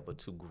how to be able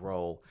to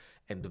grow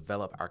and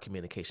develop our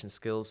communication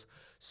skills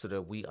so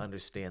that we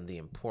understand the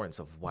importance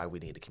of why we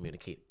need to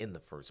communicate in the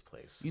first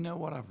place. You know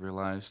what I've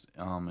realized,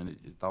 and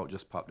a thought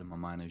just popped in my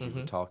mind as you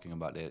were talking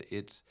about that.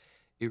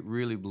 It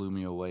really blew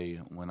me away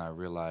when I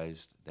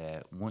realized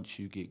that once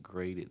you get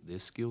great at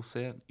this skill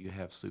set, you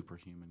have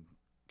superhuman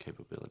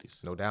capabilities.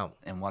 No doubt.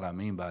 And what I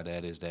mean by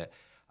that is that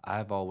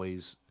I've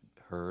always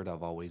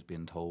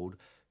been told,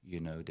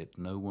 that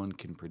no one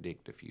can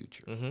predict the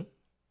future.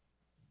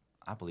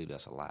 I believe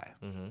that's a lie.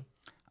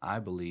 I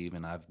believe,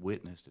 and I've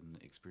witnessed and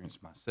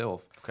experienced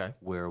myself,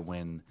 where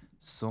when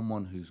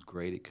someone who's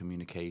great at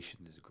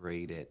communication is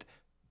great at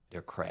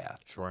their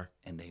craft,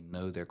 and they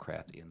know their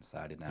craft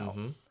inside and out,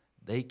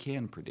 they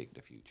can predict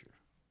the future.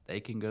 They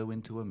can go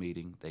into a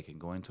meeting, they can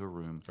go into a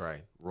room,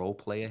 role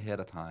play ahead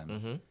of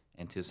time,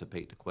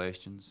 anticipate the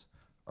questions,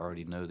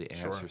 already know the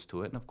answers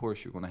to it. And of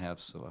course, you're going to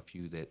have a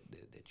few that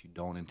you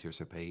don't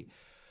anticipate.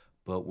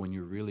 But when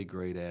you're really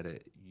great at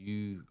it,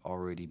 you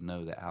already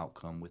know the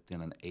outcome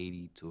within an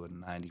 80 to a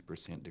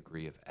 90%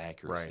 degree of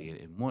accuracy.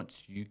 And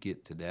once you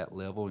get to that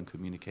level in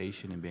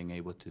communication and being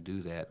able to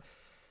do that,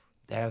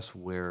 that's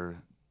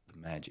where the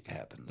magic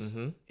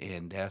happens.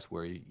 And that's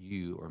where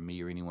you or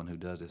me or anyone who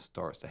does this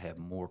starts to have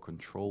more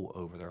control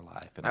over their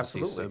life. And I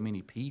see so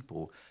many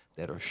people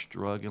that are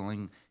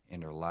struggling in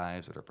their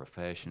lives or their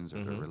professions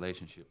or their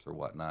relationships or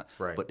whatnot.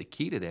 But the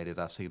key to that is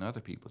I've seen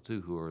other people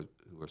too who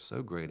are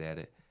so great at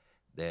it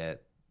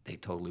that they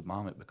totally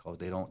bomb it because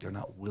they're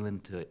not willing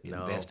to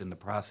invest in the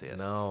process.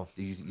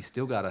 You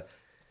still gotta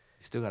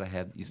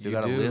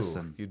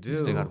listen. You do. You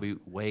still gotta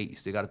wait. You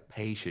still gotta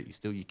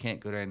patient. You can't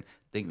go there and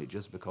think that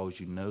just because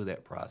you know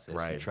that process,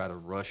 you try to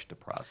rush the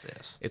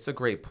process. It's a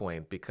great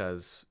point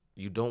because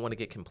you don't want to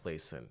get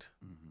complacent,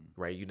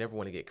 right? You never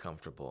want to get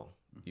comfortable.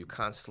 You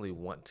constantly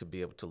want to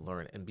be able to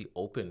learn and be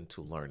open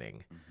to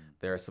learning.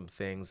 There are some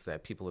things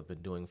that people have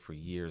been doing for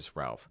years,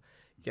 Ralph.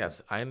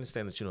 Yes, I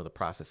understand that you know the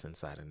process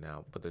inside and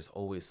out, but there's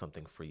always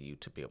something for you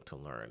to be able to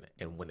learn.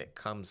 And when it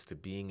comes to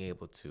being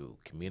able to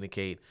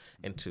communicate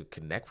and to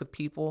connect with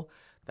people,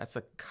 that's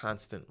a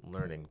constant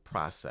learning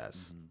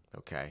process,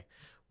 okay?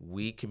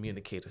 We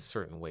communicate a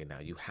certain way now.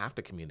 You have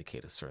to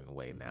communicate a certain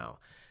way now.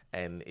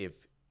 And if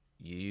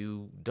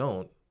you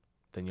don't,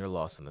 then you're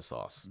lost in the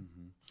sauce.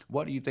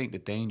 What do you think the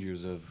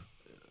dangers of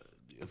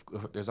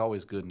there's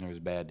always good and there's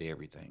bad to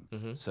everything.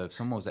 So if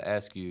someone was to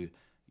ask you,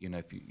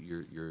 if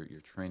you're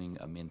training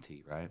a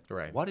mentee,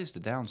 right? What is the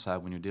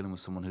downside when you're dealing with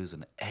someone who's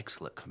an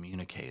excellent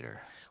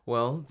communicator?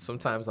 Well,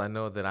 sometimes I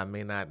know that I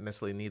may not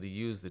necessarily need to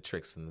use the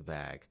tricks in the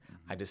bag.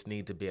 I just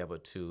need to be able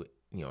to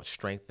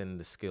strengthen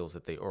the skills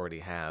that they already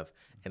have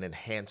and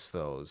enhance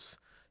those,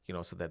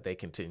 so that they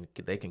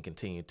can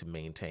continue to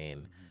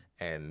maintain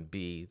and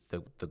be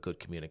the good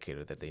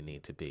communicator that they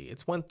need to be.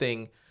 It's one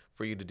thing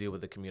for you to deal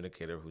with a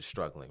communicator who's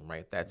struggling,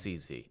 right? That's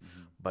easy.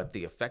 But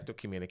the effective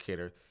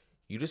communicator,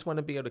 you just want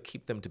to be able to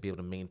keep them to be able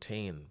to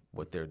maintain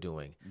what they're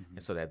doing,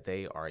 and so that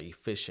they are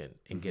efficient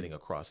in getting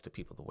across to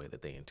people the way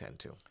that they intend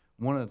to.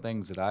 One of the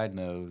things that I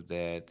know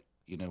that,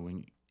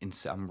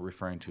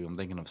 I'm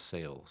thinking of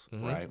sales,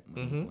 right?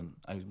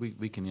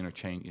 We can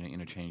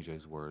interchange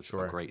those words.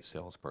 Sure. A great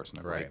salesperson,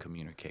 a great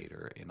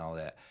communicator, and all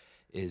that,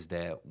 is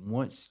that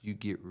once you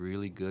get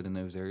really good in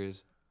those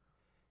areas,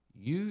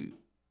 you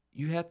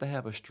have to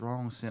have a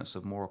strong sense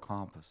of moral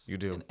compass. You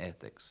do. And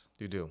ethics.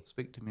 You do.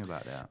 Speak to me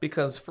about that.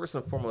 Because first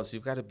and foremost,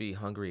 you've got to be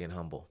hungry and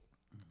humble,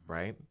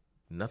 right?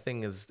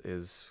 Nothing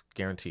is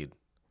guaranteed.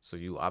 So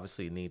you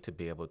obviously need to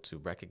be able to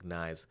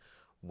recognize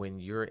when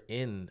you're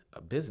in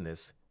a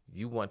business,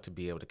 you want to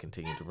be able to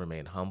continue to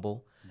remain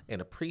humble and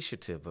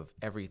appreciative of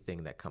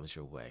everything that comes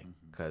your way.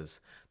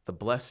 Because the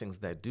blessings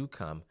that do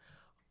come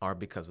are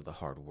because of the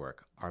hard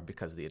work, are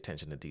because of the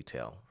attention to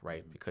detail,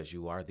 right? Because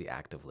you are the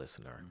active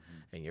listener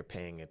and you're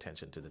paying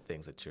attention to the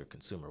things that your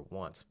consumer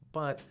wants.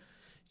 But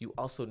you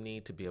also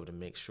need to be able to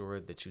make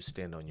sure that you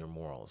stand on your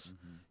morals.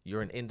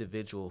 You're an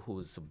individual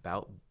who's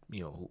about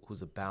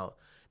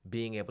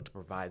being able to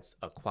provide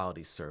a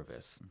quality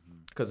service.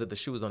 Because if the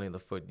shoe is only on the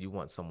foot, you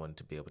want someone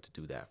to be able to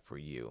do that for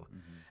you.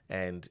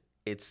 And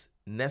it's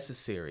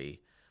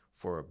necessary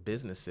for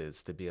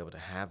businesses to be able to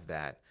have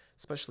that,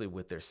 especially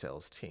with their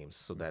sales teams,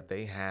 so that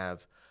they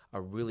have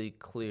a really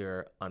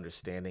clear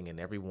understanding and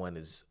everyone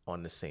is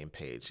on the same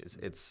page.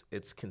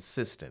 It's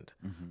consistent,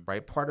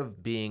 right? Part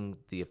of being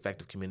the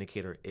effective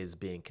communicator is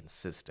being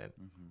consistent.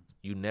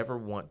 You never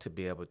want to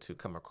be able to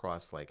come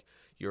across like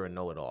you're a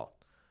know-it-all.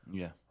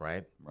 Yeah.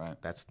 Right? Right.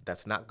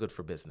 That's not good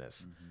for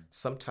business.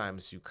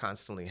 Sometimes you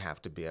constantly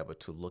have to be able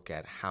to look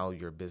at how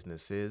your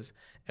business is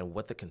and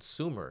what the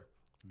consumer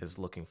is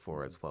looking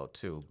for as well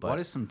too. But what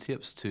are some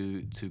tips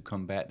to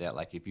combat that?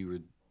 Like if you were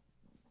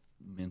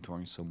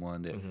mentoring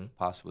someone that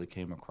possibly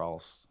came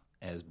across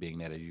as being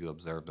that as you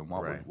observed them,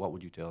 what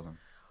would you tell them?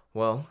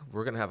 Well,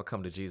 we're going to have a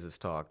come to Jesus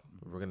talk.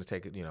 We're going to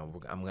take it,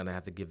 I'm going to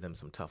have to give them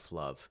some tough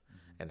love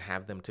and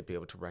have them to be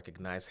able to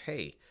recognize,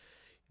 hey,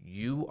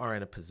 you are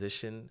in a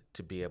position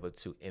to be able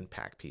to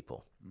impact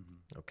people.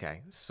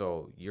 Okay.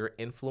 So your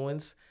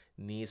influence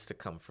needs to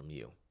come from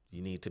you.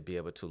 You need to be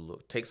able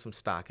to take some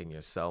stock in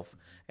yourself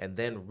and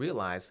then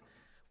realize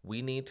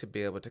we need to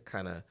be able to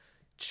kind of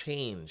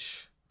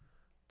change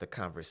the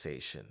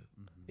conversation.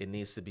 It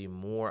needs to be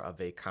more of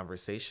a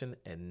conversation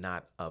and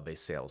not of a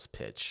sales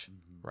pitch,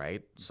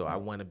 right? So I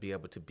want to be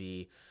able to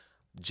be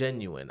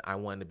genuine. I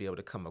want to be able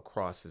to come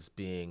across as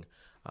being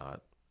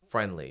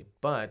friendly,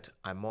 but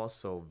I'm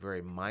also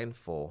very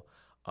mindful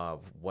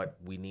of what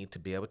we need to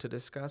be able to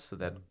discuss so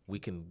that we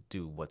can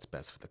do what's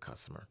best for the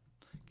customer.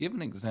 Give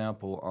an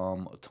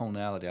example,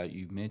 tonality.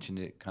 You mentioned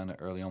it kind of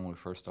early on when we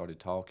first started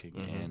talking,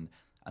 and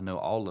I know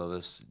all of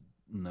us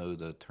know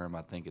the term.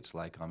 I think it's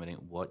like, it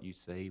ain't what you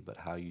say, but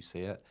how you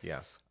say it.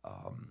 Yes.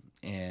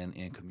 And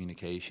in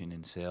communication,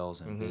 in sales,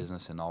 and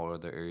business, and all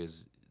other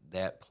areas,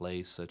 that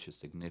plays such a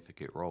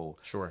significant role.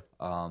 Sure.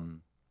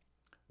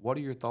 What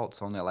are your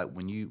thoughts on that? Like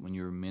when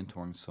you're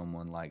mentoring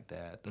someone like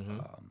that,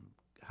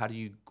 how do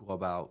you go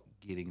about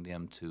getting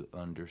them to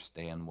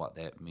understand what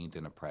that means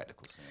in a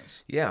practical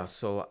sense? Yeah.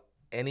 So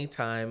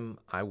anytime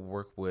I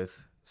work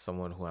with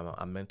someone who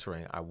I'm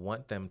mentoring, I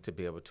want them to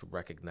be able to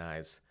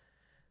recognize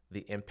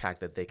the impact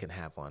that they can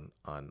have on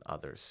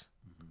others,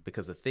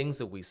 because the things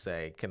that we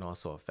say can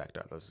also affect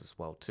others as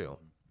well too.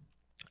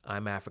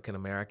 I'm African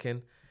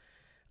American.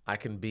 I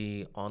can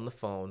be on the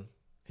phone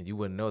and you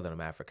wouldn't know that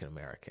I'm African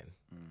American,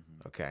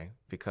 okay,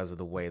 because of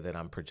the way that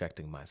I'm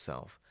projecting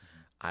myself.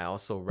 I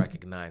also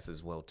recognize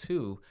as well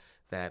too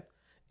that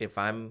if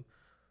I'm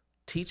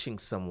teaching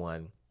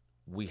someone,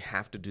 we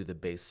have to do the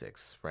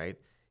basics, right?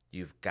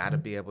 You've got to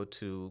be able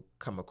to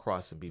come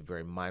across and be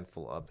very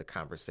mindful of the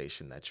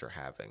conversation that you're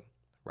having,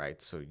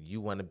 right? So you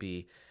want to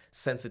be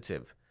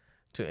sensitive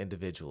to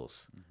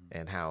individuals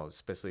and how,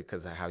 especially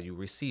because of how you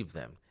receive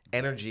them.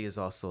 Energy is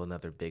also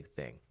another big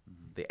thing.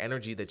 The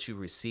energy that you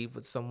receive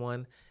with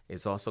someone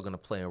is also going to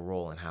play a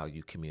role in how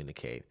you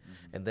communicate.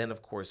 And then,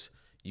 of course,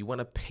 you want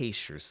to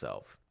pace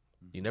yourself.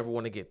 You never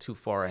want to get too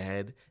far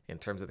ahead in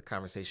terms of the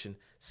conversation.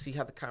 See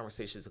how the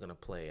conversation is going to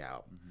play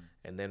out,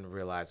 and then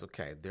realize,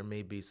 okay, there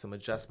may be some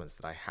adjustments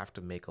that I have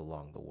to make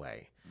along the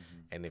way.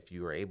 And if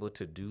you are able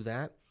to do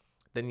that,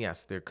 then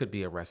yes, there could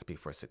be a recipe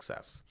for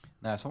success.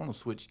 Now, so I want to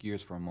switch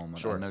gears for a moment.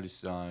 Sure. I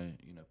noticed,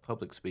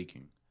 public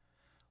speaking.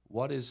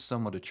 What is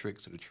some of the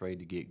tricks of the trade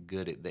to get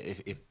good at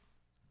that? If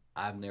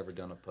I've never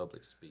done a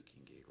public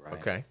speaking gig, right?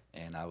 Okay.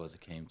 And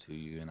came to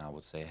you and I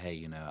would say,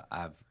 hey,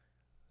 I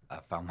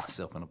found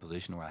myself in a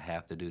position where I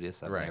have to do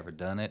this. I've never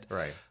done it.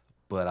 Right.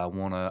 But I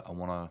wanna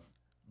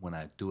when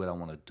I do it, I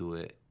wanna do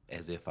it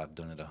as if I've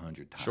done it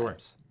 100 times. Sure.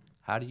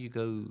 How do you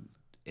go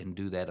and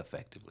do that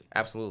effectively?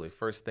 Absolutely.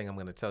 First thing I'm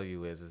going to tell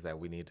you is that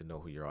we need to know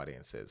who your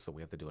audience is. So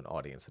we have to do an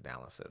audience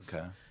analysis.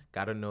 Okay.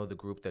 Got to know the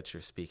group that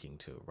you're speaking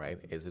to, right?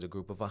 Is it a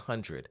group of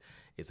 100?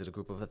 Is it a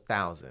group of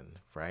 1,000,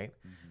 right?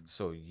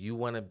 So you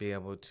want to be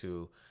able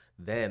to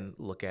then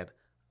look at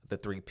the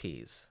 3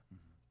 Ps: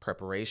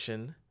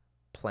 preparation,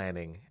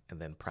 planning, and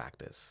then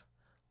practice.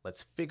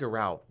 Let's figure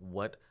out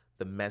what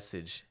the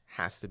message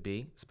has to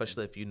be,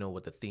 especially if you know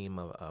what the theme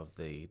of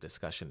the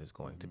discussion is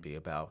going to be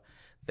about.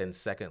 Then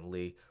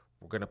secondly,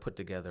 we're going to put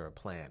together a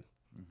plan,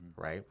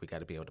 right? We got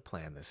to be able to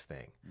plan this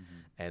thing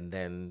and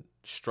then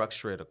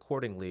structure it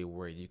accordingly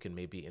where you can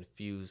maybe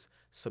infuse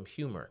some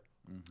humor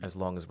as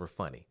long as we're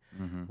funny.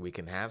 We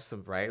can have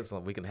some, right? So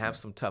we can have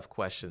some tough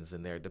questions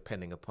in there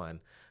depending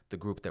upon the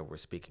group that we're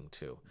speaking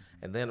to.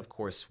 And then, of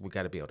course, we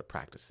got to be able to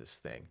practice this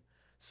thing.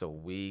 So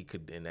we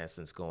could, in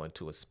essence, go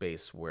into a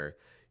space where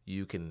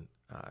you can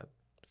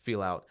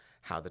feel out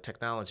how the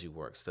technology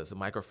works. Does the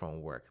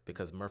microphone work?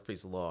 Because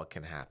Murphy's Law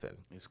can happen.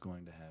 It's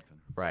going to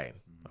happen. Right.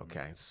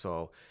 Okay.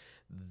 So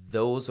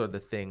those are the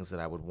things that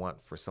I would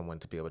want for someone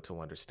to be able to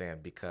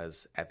understand,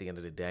 because at the end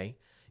of the day,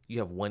 you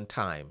have one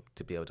time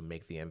to be able to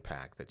make the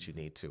impact that you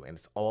need to. And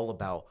it's all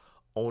about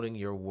owning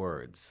your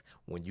words.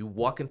 When you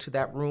walk into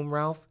that room,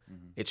 Ralph,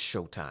 it's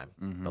showtime.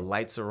 The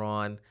lights are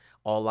on,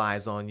 all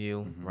eyes on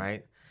you,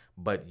 right?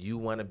 But you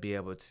want to be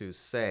able to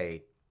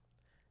say,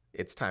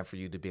 it's time for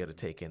you to be able to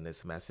take in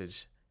this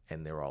message,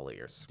 and they're all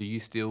ears. Do you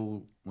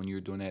still, when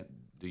you're doing that,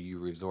 do you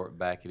resort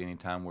back at any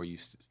time where you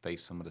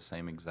face some of the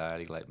same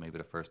anxiety, like maybe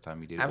the first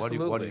time you did it?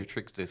 Absolutely. What are your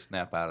tricks to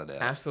snap out of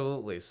that?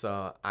 Absolutely.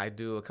 So I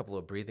do a couple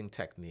of breathing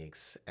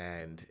techniques,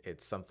 and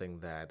it's something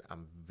that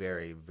I'm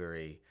very,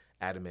 very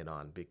adamant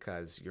on,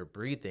 because your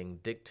breathing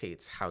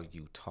dictates how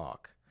you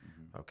talk,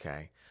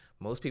 okay?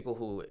 Most people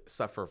who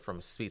suffer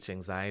from speech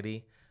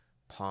anxiety,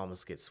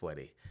 palms get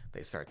sweaty.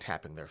 They start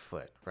tapping their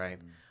foot, right?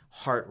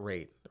 Heart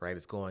rate, right,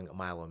 is going a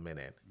mile a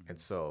minute. And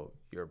so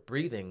your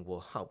breathing will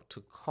help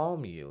to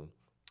calm you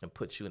and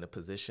put you in a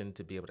position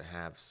to be able to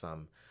have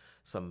some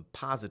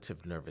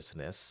positive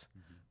nervousness,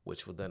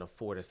 which will then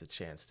afford us a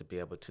chance to be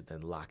able to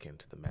then lock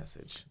into the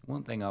message.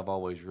 One thing I've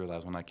always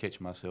realized when I catch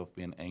myself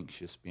being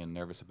anxious, being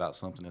nervous about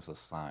something, it's a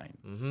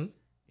sign.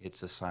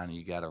 It's a sign, and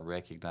you got to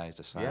recognize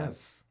the sign.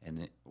 Yes.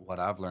 And what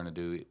I've learned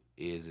to do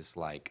is it's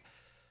like,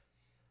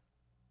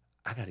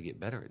 I got to get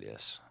better at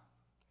this.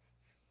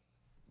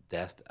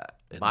 That's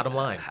Bottom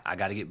line. I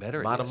got to get better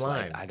at Bottom this.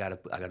 line. Like, I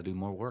got to do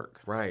more work.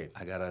 Right.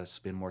 I got to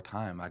spend more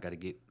time. I got to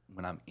get,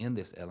 when I'm in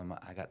this element,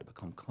 I got to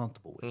become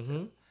comfortable with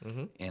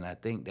it. And I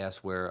think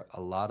that's where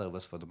a lot of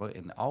us,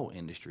 in all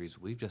industries,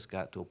 we've just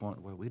got to a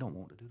point where we don't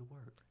want to do the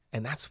work.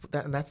 And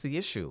that's the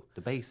issue.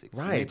 The basics.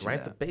 Right.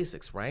 The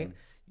basics, right?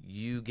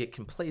 You get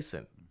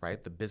complacent,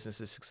 right? The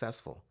business is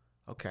successful.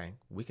 Okay,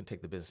 we can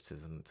take the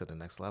business to the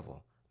next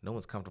level. No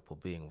one's comfortable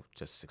being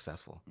just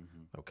successful.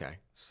 Okay,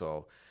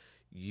 so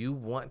you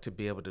want to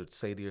be able to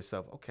say to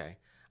yourself, okay,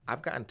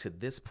 I've gotten to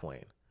this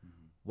point.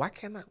 Why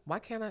can't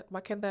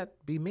that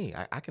be me?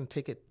 I can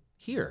take it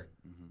here.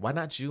 Why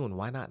not you, and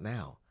why not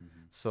now?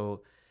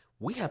 So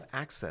we have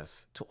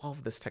access to all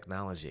of this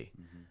technology,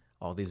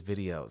 all these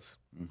videos.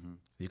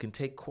 You can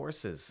take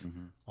courses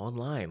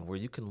online where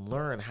you can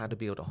learn how to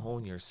be able to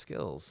hone your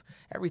skills.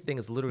 Everything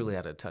is literally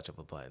at a touch of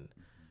a button.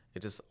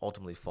 It just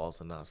ultimately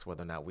falls on us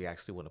whether or not we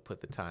actually want to put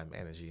the time,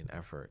 energy, and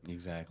effort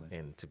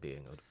into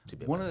being to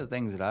be. One of the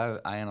things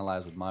that I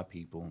analyze with my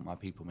people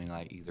mean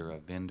like either a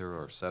vendor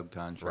or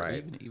subcontractor,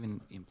 Right.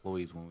 even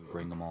employees when we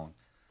bring them on.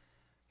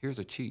 Here's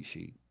a cheat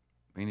sheet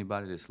for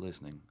anybody that's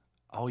listening.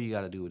 All you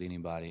got to do with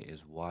anybody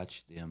is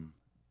watch them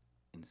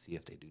and see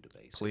if they do the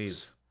basics.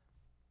 Please.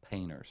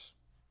 Painters,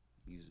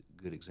 use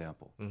a good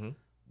example.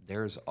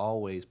 There's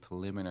always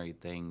preliminary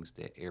things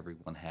that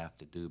everyone have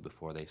to do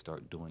before they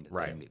start doing the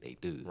thing that they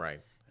do. Right.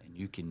 And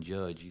you can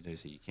judge. You know,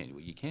 so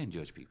you can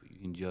judge people. You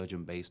can judge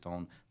them based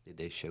on did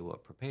they show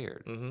up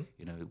prepared.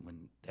 You know,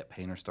 when that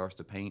painter starts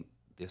to paint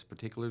this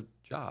particular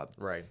job,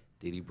 Right.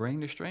 did he bring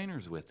the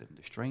strainers with him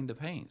to strain the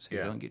paint so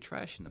you don't get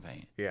trash in the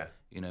paint? Yeah.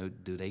 You know,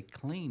 do they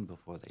clean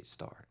before they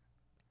start?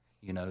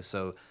 You know,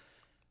 so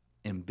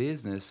in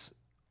business,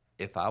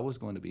 if I was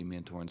going to be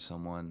mentoring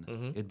someone,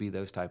 it'd be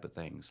those type of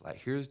things.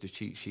 Like, here's the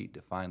cheat sheet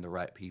to find the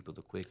right people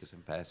the quickest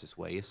and fastest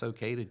way. It's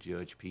okay to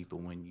judge people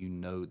when you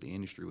know the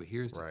industry. Well,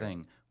 here's the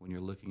thing: when you're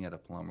looking at a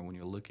plumber, when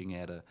you're looking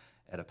at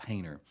a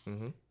painter,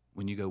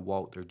 when you go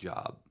walk their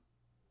job,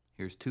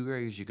 here's 2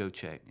 areas you go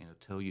check. It'll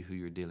tell you who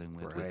you're dealing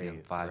with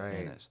within 5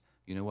 minutes.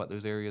 You know what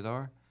those areas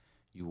are?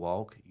 You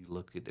walk, you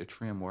look at their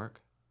trim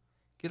work.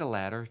 Get a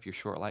ladder. If you're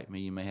short like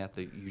me, you may have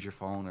to use your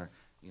phone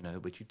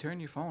but you turn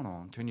your phone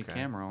on, turn your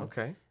camera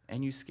on,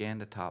 and you scan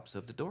the tops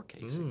of the door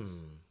casings,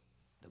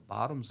 the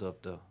bottoms of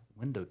the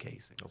window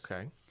casings.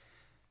 Okay.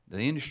 The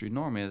industry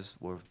norm is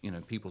where,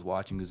 people's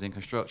watching who's in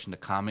construction, the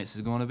comments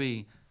is going to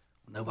be,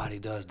 nobody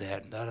does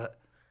that.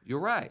 You're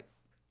right.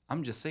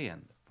 I'm just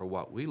saying, for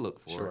what we look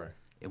for,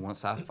 and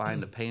once I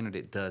find a painter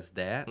that does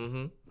that,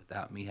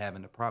 without me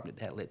having a problem,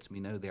 that lets me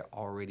know they're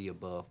already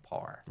above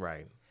par.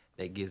 Right.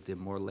 That gives them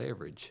more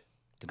leverage.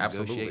 to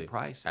negotiate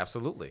prices.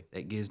 Absolutely.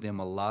 That gives them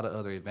a lot of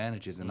other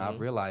advantages. And I've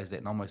realized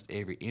that in almost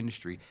every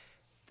industry,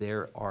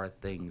 there are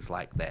things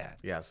like that.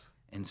 Yes.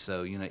 And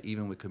so,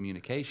 even with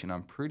communication,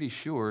 I'm pretty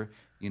sure,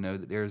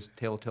 that there's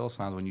telltale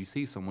signs when you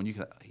see someone,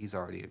 he's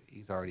already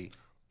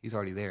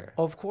there.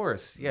 Of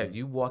course. Yeah.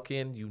 You walk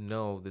in,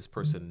 this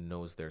person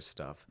knows their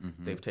stuff.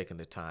 They've taken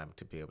the time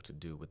to be able to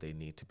do what they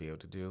need to be able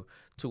to do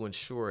to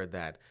ensure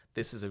that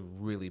this is a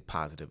really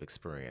positive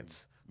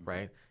experience,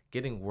 right?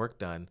 Getting work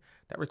done,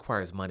 that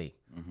requires money.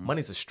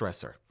 Money's a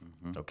stressor.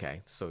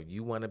 Okay. So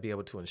you want to be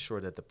able to ensure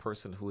that the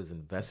person who is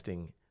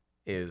investing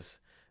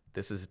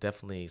this is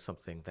definitely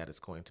something that is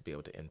going to be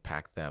able to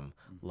impact them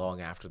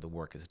long after the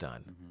work is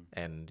done.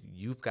 And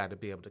you've got to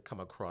be able to come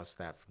across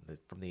that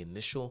from the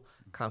initial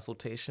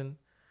consultation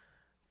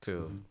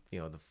to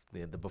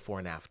the before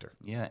and after.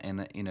 Yeah, and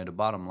the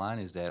bottom line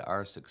is that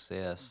our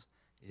success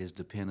is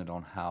dependent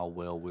on how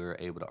well we're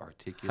able to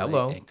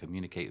articulate and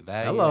communicate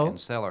value and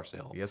sell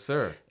ourselves. Yes,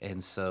 sir.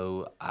 And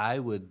so I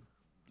would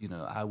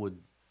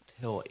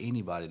tell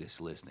anybody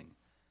that's listening,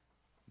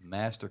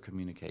 master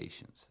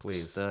communications.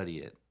 Please study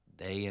it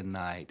day and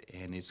night,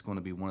 and it's going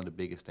to be one of the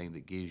biggest things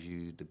that gives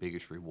you the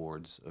biggest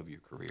rewards of your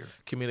career.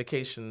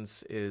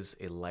 Communications is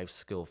a life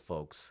skill,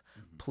 folks.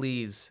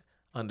 Please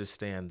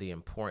understand the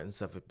importance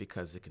of it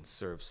because it can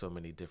serve so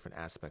many different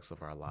aspects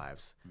of our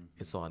lives.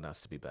 It's on us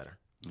to be better.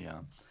 Yeah.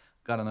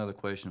 Got another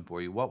question for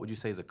you. What would you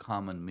say is a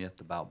common myth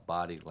about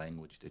body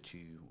language that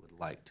you would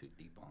like to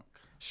debunk?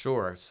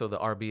 Sure. So the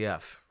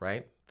RBF,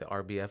 right? The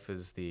RBF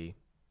is the,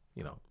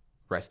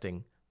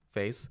 resting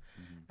face.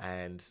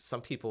 And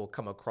some people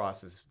come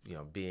across as,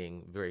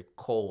 being very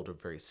cold or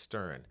very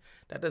stern.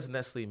 That doesn't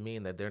necessarily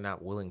mean that they're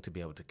not willing to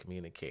be able to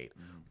communicate.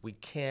 We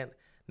can't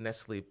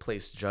necessarily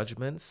place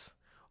judgments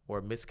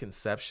or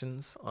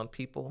misconceptions on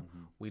people.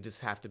 We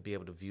just have to be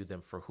able to view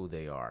them for who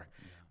they are.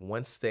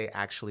 Once they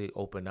actually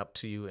open up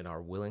to you and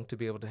are willing to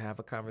be able to have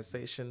a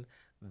conversation,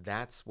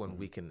 that's when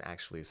we can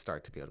actually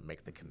start to be able to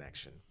make the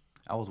connection.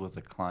 I was with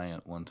a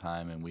client one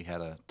time, and we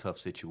had a tough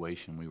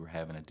situation we were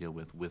having to deal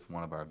with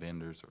one of our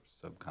vendors or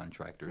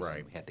subcontractors. Right.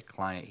 And we had the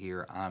client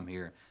here, I'm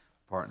here,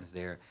 partners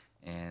there,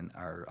 and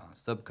our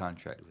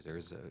subcontractor was there.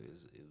 It was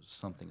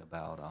something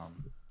about, I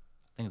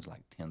think it was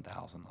like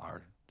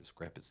 $10,000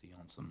 discrepancy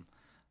on some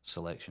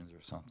selections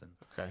or something.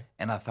 Okay.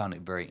 And I found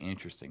it very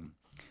interesting.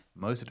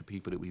 Most of the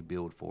people that we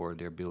build for,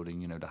 they're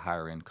building, the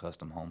higher-end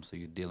custom homes, so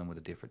you're dealing with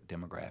a different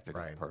demographic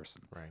of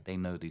person. Right. They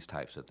know these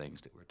types of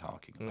things that we're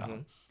talking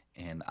about.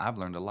 And I've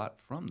learned a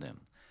lot from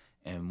them.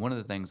 And one of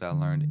the things I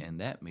learned in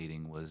that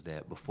meeting was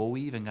that before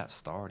we even got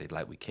started,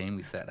 like we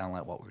sat down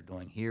like what we were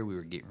doing here, we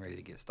were getting ready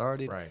to get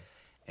started. Right.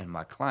 And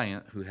my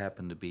client, who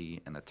happened to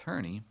be an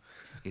attorney,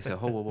 he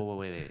said, whoa,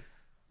 wait.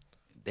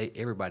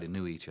 Everybody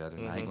knew each other.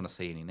 And I ain't going to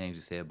say any names,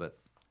 he said, but,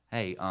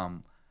 hey,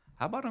 how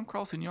about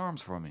uncrossing your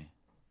arms for me?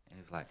 And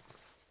he's like,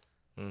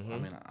 I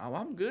mean,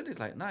 I'm good. He's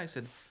like, no. He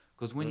said,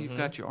 because when you've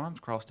got your arms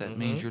crossed, that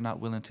means you're not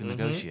willing to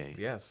negotiate.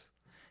 Yes.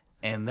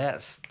 And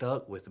that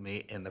stuck with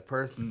me. And the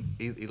person,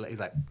 he's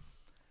like,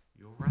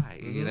 you're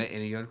right.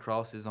 And he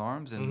uncrossed his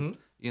arms. And,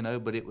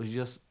 but it was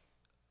just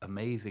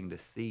amazing to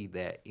see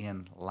that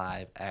in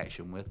live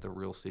action with the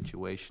real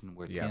situation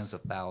where tens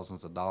of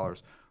thousands of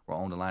dollars were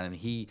on the line. And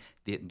he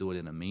didn't do it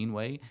in a mean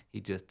way. He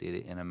just did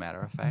it in a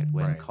matter-of-fact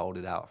way and called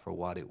it out for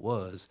what it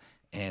was.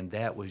 And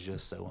that was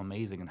just so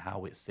amazing and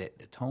how it set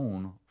the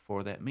tone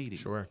for that meeting.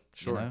 Sure.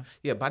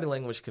 Yeah, body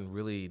language can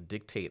really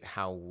dictate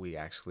how we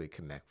actually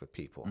connect with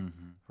people,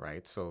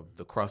 right? So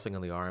the crossing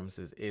of the arms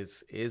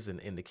is an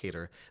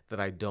indicator that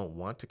I don't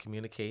want to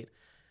communicate,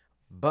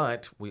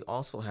 but we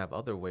also have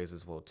other ways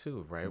as well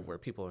too, right? Where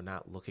people are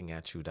not looking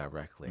at you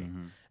directly.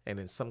 And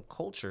in some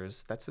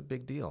cultures, that's a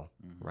big deal,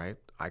 right?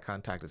 Eye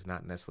contact is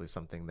not necessarily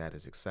something that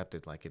is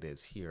accepted like it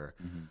is here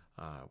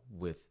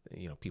with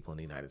people in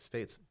the United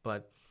States,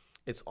 but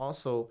it's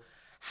also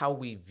how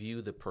we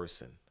view the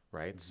person,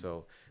 right?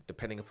 So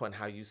depending upon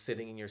how you're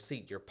sitting in your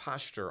seat, your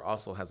posture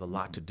also has a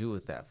lot to do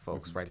with that,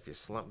 folks, right? If you're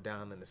slumped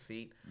down in the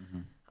seat,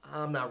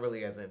 I'm not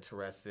really as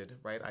interested,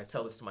 right? I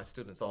tell this to my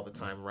students all the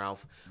time,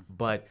 Ralph,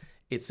 but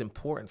it's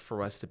important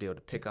for us to be able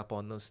to pick up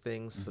on those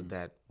things so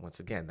that, once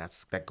again,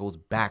 that goes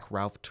back,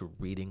 Ralph, to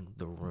reading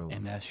the room.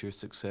 And that's your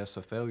success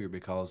or failure,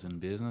 because in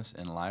business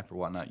and life or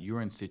whatnot,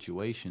 you're in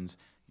situations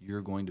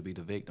you're going to be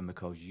the victim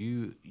because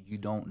you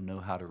don't know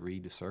how to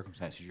read the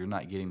circumstances. You're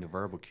not getting the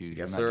verbal cues.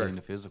 You're not getting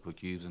the physical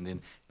cues. And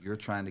then you're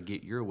trying to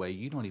get your way.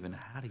 You don't even know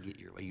how to get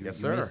your way. You're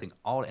missing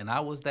all. And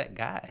I was that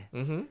guy.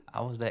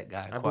 I was that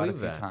guy quite a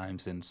few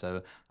times. And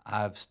so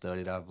I've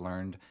studied. I've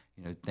learned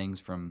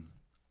things from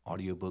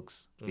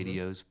audiobooks,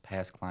 videos,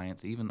 past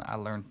clients. Even I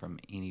learned from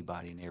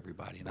anybody and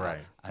everybody. And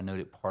I know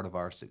that part of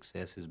our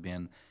success has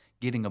been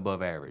getting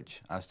above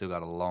average. I still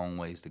got a long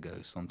ways to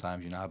go.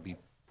 Sometimes, I'll be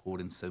pulled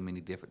in so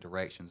many different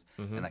directions,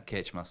 and I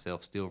catch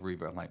myself still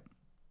revert. I'm like,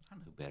 I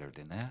know better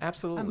than that.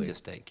 Absolutely. I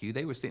missed that cue.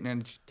 They were sitting there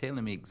and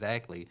telling me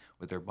exactly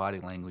with their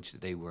body language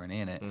that they weren't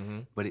in it,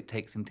 but it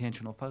takes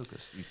intentional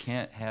focus. You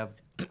can't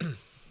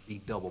be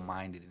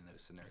double-minded in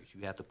those scenarios.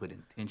 You have to put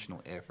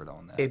intentional effort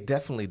on that. It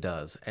definitely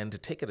does. And to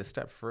take it a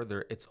step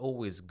further, it's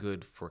always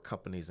good for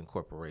companies and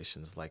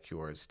corporations like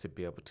yours to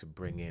be able to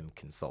bring in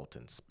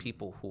consultants,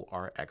 people who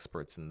are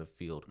experts in the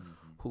field,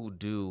 who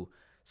do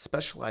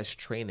specialized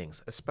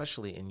trainings,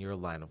 especially in your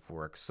line of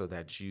work, so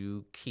that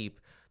you keep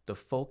the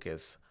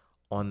focus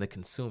on the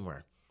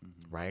consumer,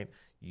 right?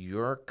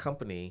 Your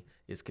company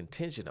is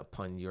contingent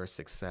upon your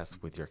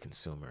success with your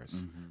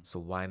consumers. So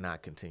why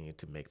not continue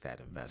to make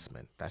that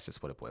investment? That's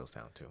just what it boils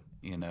down to.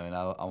 You know, and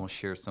I want to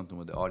share something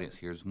with the audience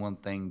here. Is one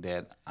thing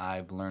that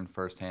I've learned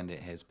firsthand that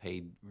has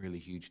paid really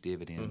huge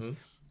dividends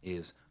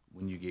is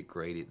when you get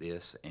great at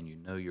this and you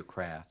know your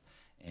craft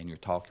and you're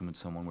talking with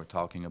someone, we're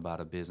talking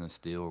about a business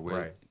deal, or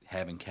we're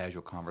having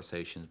casual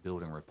conversations,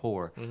 building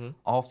rapport.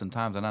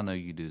 Oftentimes, and I know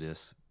you do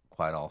this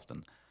quite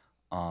often,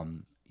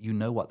 you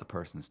know what the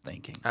person's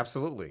thinking.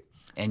 Absolutely.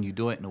 And you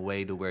do it in a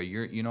way to where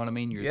you know what I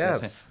mean? You're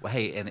Yes. saying, well,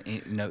 hey, and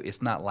you know,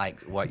 it's not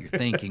like what you're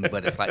thinking,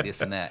 but it's like this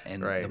and that.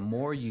 And the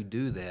more you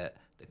do that,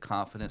 the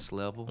confidence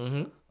level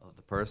of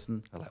the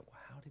person, they're like, well,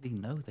 how did he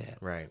know that?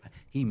 Right.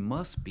 He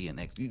must be an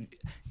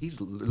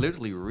he's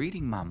literally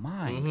reading my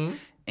mind.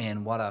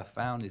 And what I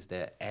found is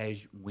that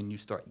when you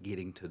start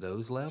getting to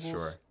those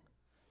levels,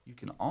 you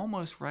can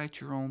almost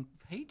write your own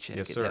paycheck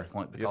at that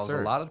point, because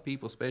a lot of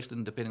people,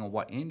 especially depending on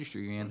what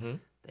industry you're in,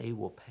 they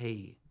will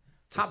pay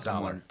top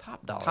dollar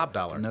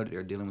to know that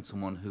they're dealing with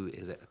someone who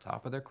is at the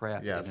top of their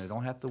craft, and they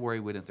don't have to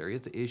worry with it. If there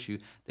is an issue,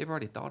 they've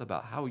already thought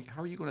about how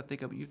are you going to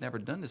think of it. You've never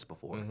done this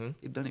before.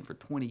 You've done it for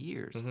 20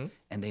 years,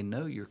 and they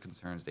know your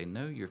concerns. They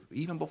know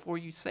even before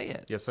you say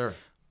it. Yes, sir.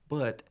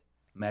 But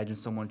imagine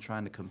someone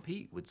trying to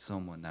compete with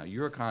someone. Now,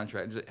 you're a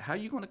contractor. How are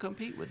you going to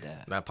compete with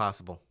that? Not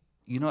possible.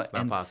 You know, it's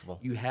not possible.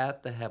 You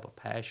have to have a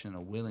passion,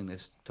 a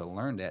willingness to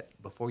learn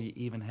that before you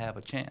even have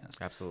a chance.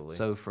 Absolutely.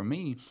 So for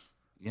me,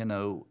 you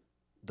know,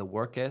 the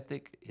work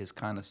ethic has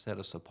kind of set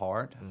us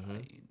apart.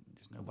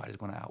 Nobody's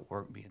going to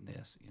outwork me in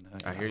this. You know,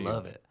 I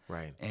love it.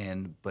 Right.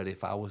 But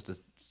if I was to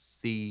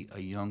see a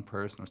young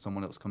person or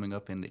someone that was coming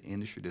up in the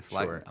industry that's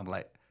like, I'm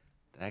like,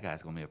 that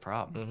guy's going to be a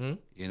problem.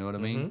 You know what I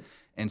mean?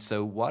 And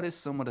so what is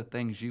some of the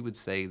things you would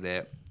say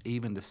that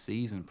even the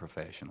seasoned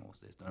professionals,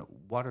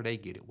 what are they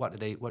getting? What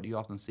do you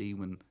often see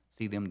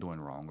them doing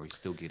wrong or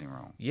still getting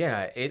wrong?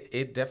 Yeah,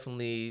 it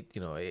definitely,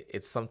 you know,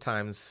 it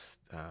sometimes,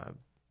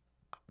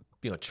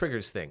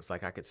 triggers things.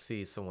 Like I could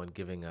see someone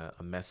giving a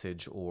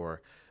message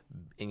or,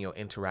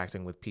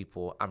 interacting with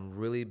people. I'm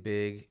really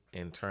big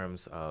in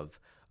terms of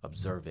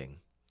observing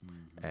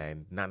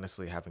and not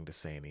necessarily having to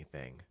say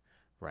anything.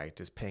 Right?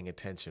 Just paying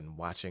attention,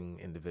 watching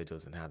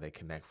individuals and how they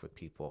connect with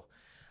people.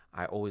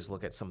 I always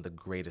look at some of the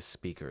greatest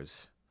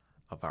speakers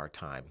of our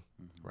time,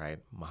 right?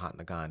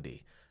 Mahatma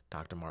Gandhi,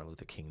 Dr. Martin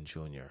Luther King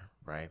Jr.,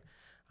 right?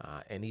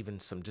 And even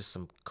some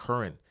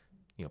current,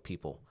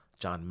 people,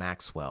 John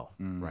Maxwell,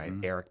 right?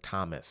 Eric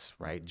Thomas,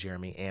 right?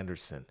 Jeremy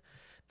Anderson.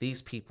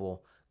 These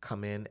people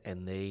come in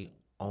and they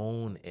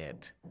own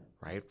it,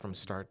 right? From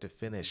start to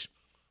finish.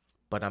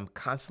 But I'm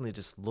constantly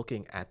just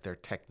looking at their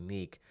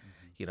technique,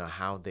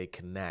 how they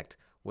connect,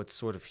 what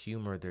sort of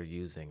humor they're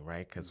using,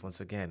 right? Because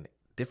once again,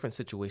 different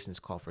situations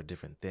call for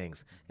different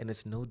things, and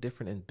it's no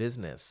different in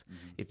business.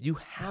 If you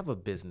have a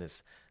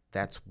business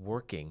that's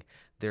working,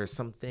 there are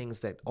some things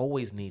that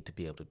always need to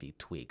be able to be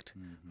tweaked,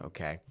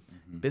 okay?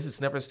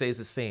 Business never stays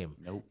the same.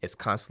 Nope. It's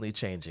constantly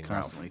changing,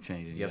 Constantly Ralph.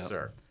 changing, Yes,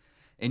 sir.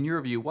 In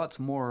your view, what's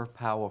more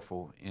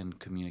powerful in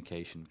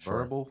communication,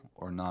 verbal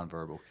or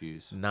nonverbal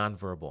cues?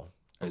 Nonverbal.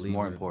 Is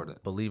more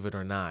important. Believe it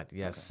or not,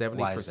 yes, Okay. 70%.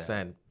 Why is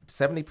that?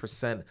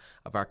 70%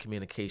 of our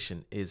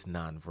communication is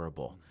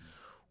nonverbal.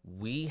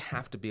 We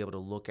have to be able to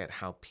look at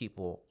how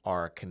people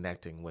are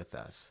connecting with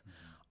us.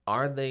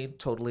 Are they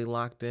totally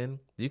locked in?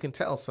 You can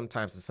tell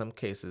sometimes in some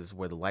cases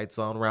where the light's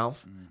on,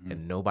 Ralph,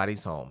 and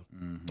nobody's home.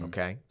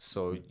 Okay?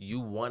 So you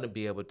want to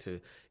be able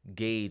to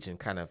gauge and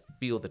kind of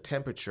feel the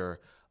temperature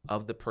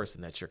of the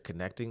person that you're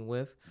connecting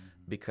with,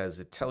 because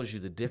it tells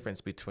you the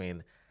difference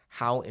between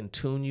how in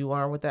tune you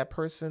are with that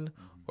person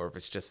or if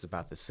it's just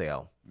about the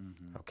sale.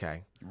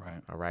 Okay?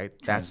 Right. All right?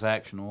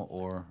 Transactional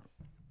or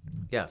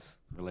Yes.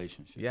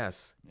 relationship.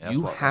 Yes. Yeah,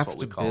 You that's have what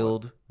to we call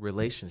build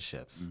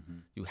relationships.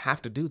 You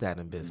have to do that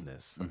in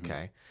business,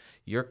 okay?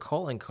 Your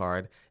calling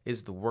card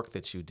is the work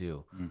that you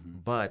do,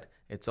 but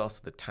it's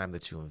also the time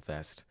that you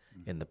invest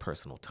in the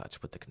personal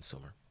touch with the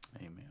consumer.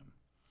 Amen.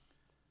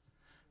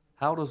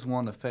 How does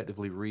one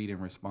effectively read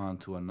and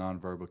respond to a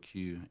nonverbal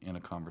cue in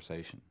a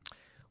conversation?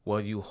 Well,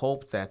 you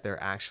hope that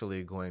they're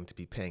actually going to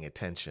be paying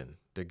attention.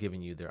 They're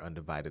giving you their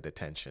undivided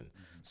attention.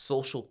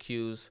 Social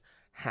cues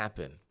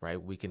happen,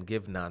 right? We can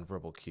give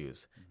nonverbal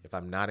cues. If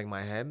I'm nodding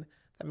my head,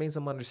 that means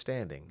I'm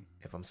understanding.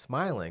 If I'm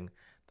smiling,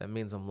 that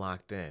means I'm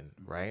locked in,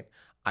 right?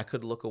 I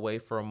could look away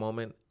for a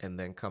moment and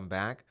then come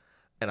back,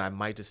 and I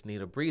might just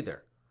need a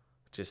breather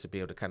just to be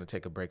able to kind of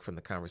take a break from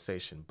the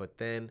conversation. But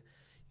then,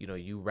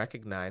 you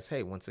recognize,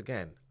 hey, once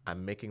again,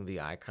 I'm making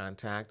the eye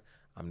contact,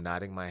 I'm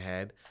nodding my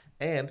head,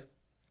 and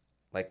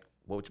like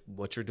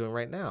what you're doing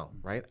right now,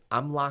 right?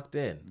 I'm locked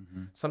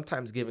in.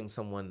 Sometimes giving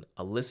someone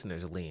a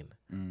listener's lean,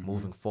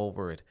 moving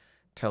forward,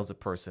 tells a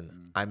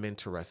person, I'm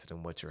interested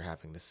in what you're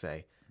having to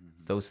say.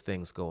 Those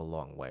things go a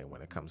long way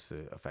when it comes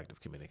to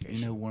effective communication.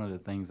 You know, one of the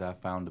things I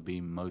found to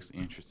be most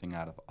interesting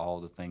out of all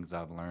the things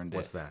I've learned,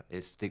 What's that?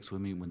 It sticks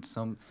with me when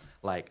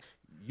like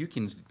you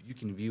can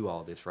view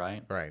all this,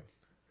 right? Right.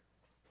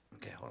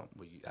 Okay, hold on.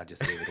 Well, I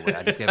just gave it away.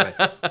 I just gave it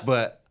away.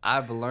 But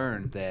I've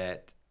learned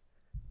that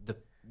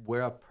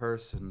where a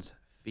person's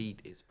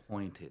feet is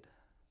pointed,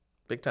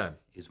 Big time.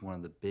 is one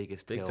of the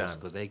biggest Big tells, time.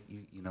 because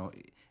you know,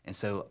 and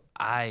so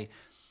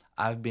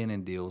I've been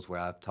in deals where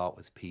I've talked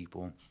with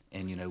people,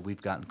 and you know,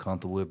 we've gotten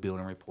comfortable with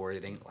building rapport.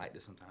 It ain't like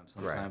this sometimes.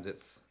 Sometimes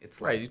it's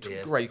Right. like You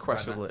this. right. You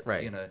question it.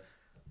 Right. You know,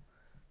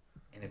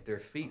 and if their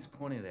feet's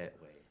pointed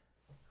that way,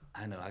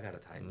 I know I gotta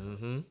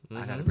tighten up.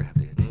 I gotta grab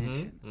their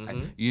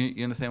attention.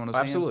 You understand what I'm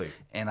saying? Absolutely.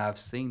 And I've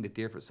seen the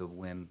difference of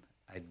when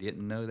I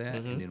didn't know that,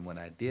 and then when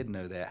I did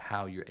know that,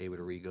 how you're able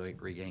to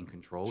regain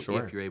control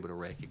if you're able to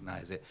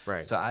recognize it.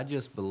 Right. So I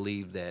just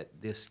believe that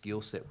this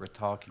skill set we're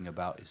talking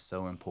about is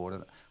so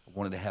important. I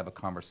wanted to have a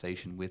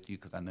conversation with you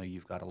because I know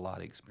you've got a lot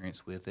of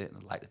experience with it,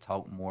 and I'd like to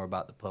talk more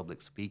about the public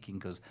speaking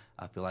because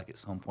I feel like at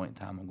some point in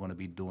time I'm going to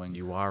be doing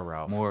You are,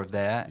 Ralph. more of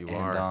that. You and,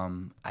 are.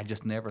 I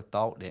just never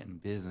thought that in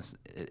business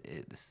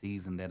at the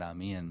season that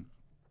I'm in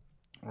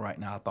right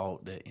now. I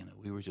thought that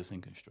we were just in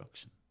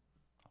construction,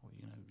 or,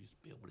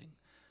 just building.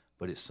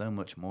 But it's so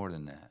much more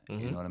than that.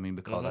 You know what I mean?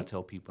 Because I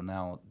tell people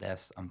now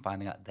I'm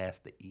finding out that's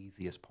the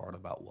easiest part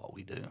about what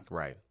we do.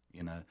 Right.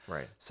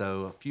 Right.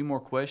 So a few more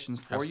questions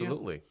for you.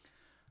 Absolutely.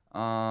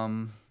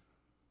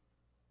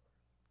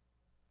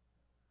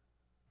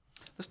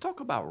 Let's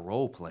talk about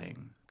role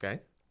playing. Okay.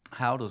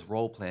 How does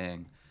role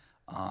playing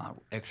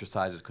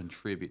exercises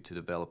contribute to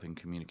developing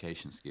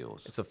communication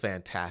skills? It's a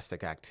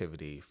fantastic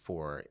activity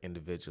for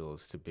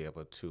individuals to be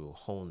able to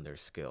hone their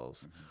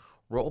skills.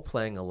 Role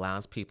playing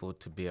allows people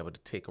to be able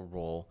to take a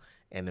role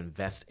and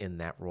invest in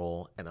that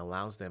role, and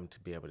allows them to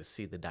be able to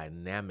see the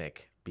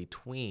dynamic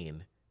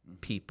between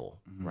people,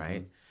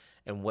 right?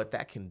 And what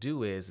that can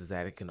do is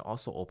that it can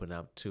also open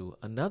up to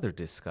another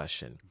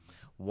discussion.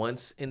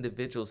 Once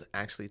individuals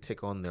actually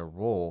take on their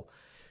role,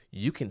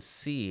 you can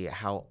see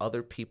how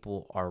other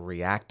people are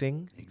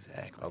reacting.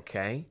 Exactly.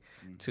 Okay,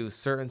 to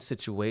certain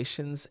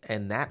situations,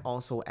 and that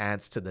also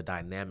adds to the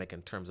dynamic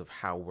in terms of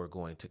how we're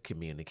going to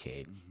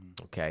communicate.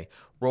 Okay,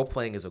 role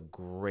playing is a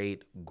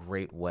great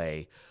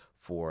way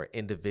for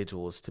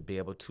individuals to be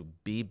able to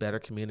be better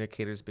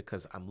communicators,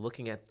 because I'm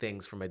looking at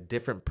things from a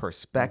different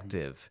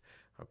perspective.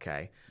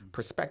 Okay,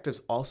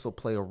 perspectives also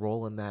play a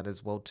role in that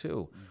as well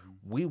too.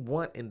 We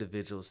want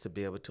individuals to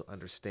be able to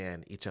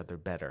understand each other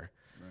better.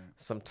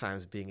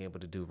 Sometimes being able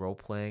to do role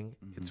playing,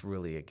 it's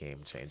really a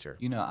game changer.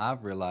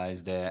 I've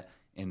realized that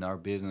in our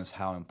business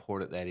how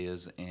important that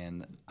is,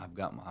 and I've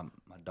got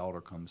my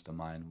daughter comes to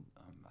mind.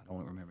 I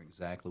don't remember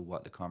exactly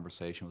what the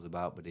conversation was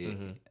about, but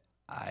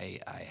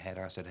I had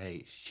her. I said,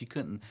 "Hey, she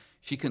couldn't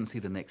see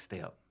the next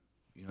step.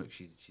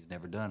 She's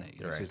never done it.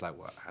 Right. She's like,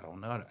 well, I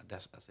don't know. I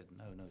said,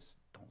 no,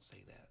 don't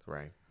say that.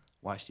 Right.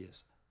 Watch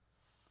this.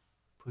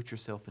 Put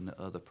yourself in the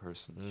other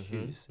person's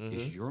shoes.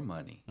 It's your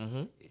money.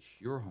 It's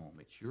your home.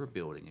 It's your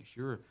building. It's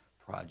your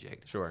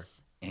project. Sure.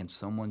 And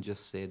someone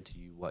just said to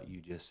you what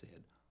you just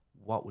said.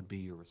 What would be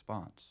your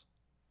response?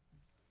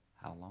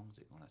 How long is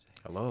it going to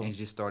take? Hello. And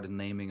she started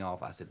naming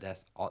off. I said,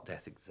 that's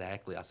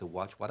exactly. I said,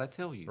 watch what I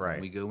tell you. Right.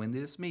 When we go into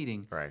this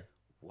meeting, Right.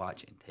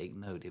 watch and take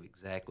note of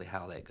exactly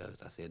how that goes.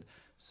 I said,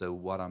 so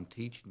what I'm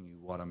teaching you,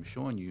 what I'm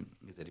showing you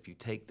is that if you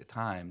take the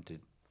time to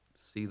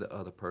see the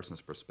other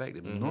person's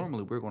perspective,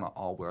 normally we're going to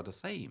all wear the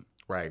same.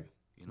 Right.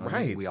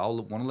 Right. We all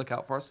want to look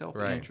out for our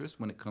self-interest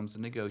when it comes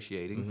to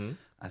negotiating.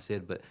 I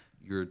said, but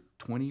you're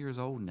 20 years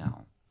old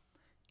now,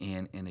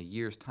 and in a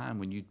year's time,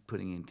 when you're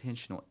putting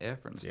intentional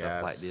effort and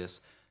stuff like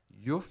this,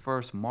 your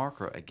first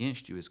marker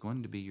against you is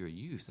going to be your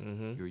youth.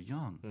 You're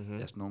young.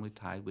 That's normally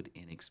tied with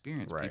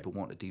inexperience. Right. People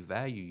want to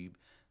devalue you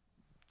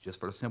just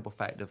for the simple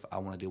fact of I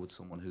want to deal with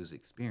someone who's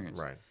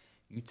experienced. Right.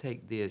 You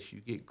take this, you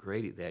get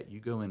great at that.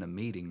 You go in a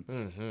meeting,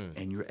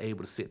 and you're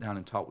able to sit down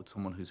and talk with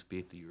someone who's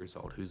 50 years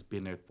old, who's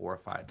been there 4 or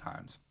 5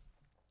 times,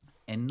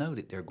 and know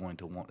that they're going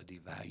to want to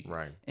devalue you.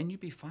 Right. And you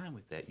be fine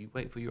with that. You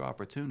wait for your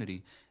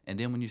opportunity, and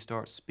then when you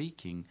start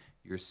speaking,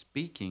 you're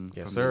speaking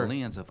from the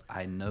lens of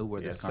I know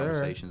where this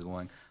conversation is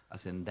going. I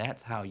said, and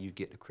that's how you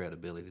get the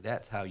credibility.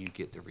 That's how you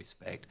get the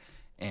respect.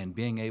 And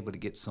being able to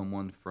get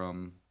someone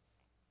from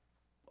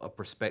a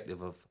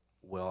perspective of,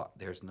 well,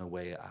 there's no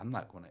way I'm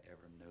not going to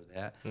ever know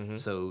that.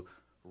 So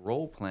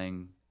role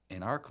playing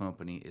in our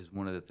company is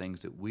one of the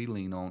things that we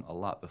lean on a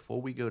lot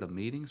before we go to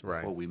meetings,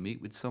 before we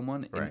meet with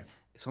someone. And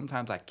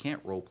sometimes I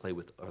can't role play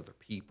with other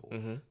people.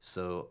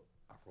 So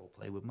I role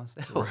play with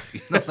myself.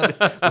 You know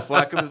what I mean? Before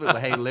I come to this,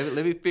 hey,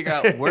 let me figure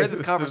out where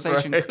this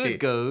conversation could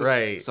go.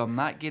 Right. So I'm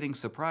not getting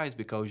surprised,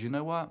 because you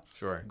know what?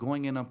 Sure.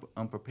 Going in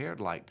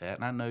unprepared like that,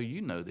 and I know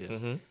you know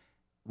this,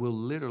 will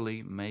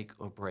literally make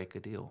or break a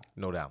deal.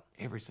 No doubt.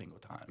 Every single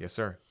time. Yes,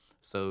 sir.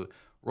 So,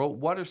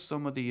 what are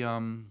some of the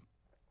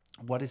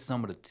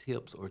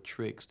tips or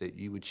tricks that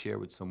you would share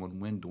with someone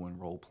when doing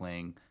role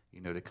playing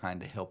to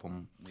kind of help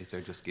them if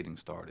they're just getting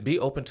started? Be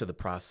open to the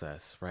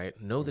process, right?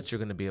 Know that you're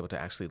going to be able to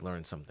actually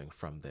learn something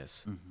from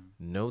this.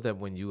 Know that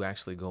when you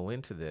actually go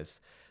into this,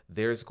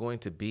 there's going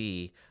to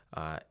be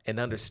an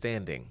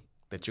understanding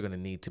that you're going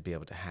to need to be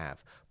able to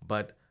have.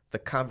 But the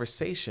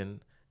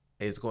conversation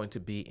is going to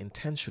be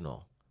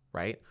intentional,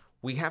 right?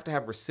 We have to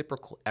have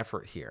reciprocal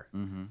effort here,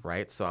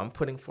 right? So I'm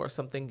putting forth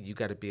something, you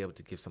got to be able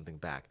to give something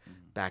back,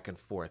 back and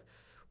forth.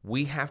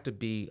 We have to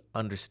be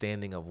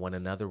understanding of one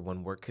another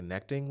when we're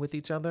connecting with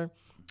each other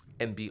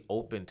and be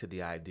open to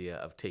the idea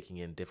of taking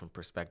in different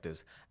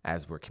perspectives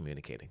as we're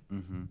communicating.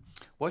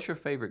 What's your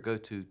favorite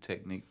go-to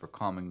technique for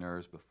calming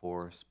nerves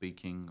before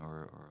speaking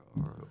or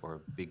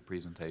a big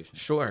presentation?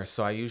 Sure.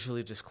 So I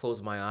usually just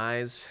close my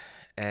eyes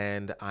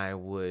and I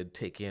would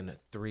take in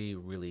 3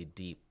 really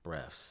deep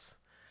breaths.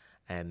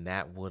 And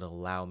that would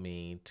allow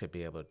me to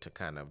be able to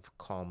kind of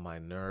calm my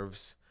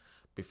nerves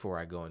before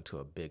I go into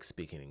a big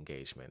speaking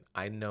engagement.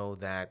 I know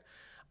that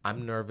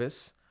I'm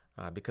nervous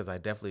because I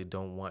definitely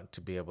don't want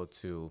to be able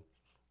to,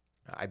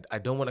 I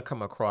don't want to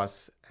come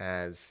across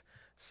as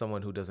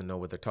someone who doesn't know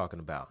what they're talking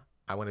about.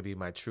 I want to be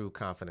my true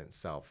confident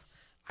self.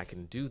 I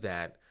can do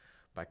that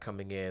by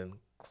coming in,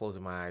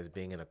 closing my eyes,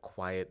 being in a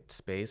quiet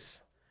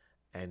space,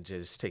 and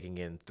just taking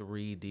in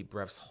 3 deep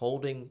breaths,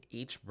 holding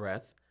each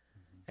breath,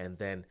 and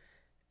then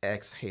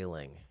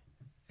exhaling,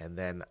 and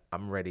then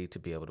I'm ready to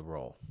be able to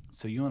roll.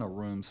 So you're in a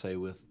room, say,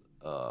 with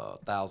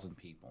 1,000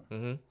 people,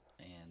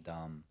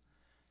 and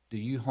do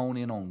you hone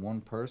in on one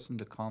person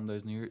to calm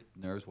those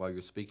nerves while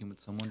you're speaking with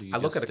someone? Do you I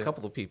look at a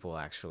couple of people,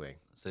 actually.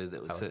 So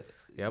that was it.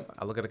 Yep,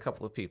 I look at a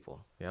couple of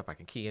people. Yep, I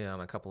can key in on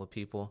a couple of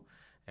people,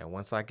 and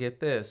once I get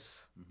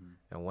this,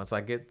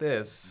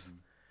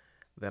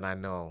 then I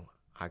know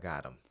I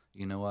got them.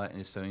 You know what? And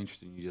it's so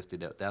interesting you just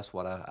did that. That's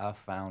what I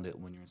found it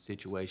when you're in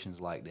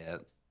situations like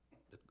that.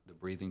 The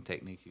breathing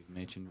technique you've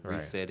mentioned,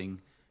 resetting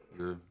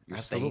your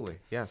Absolutely,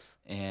 state, yes,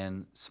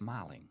 and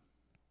smiling.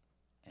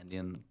 And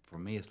then for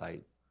me, it's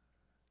like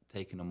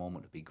taking a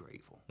moment to be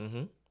grateful.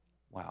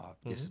 Wow,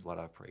 this is what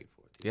I've prayed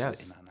for.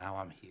 Yes. And now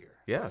I'm here.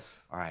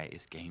 Yes. All right,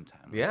 it's game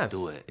time. Yes. Let's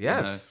do it.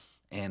 Yes.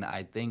 And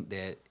I think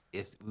that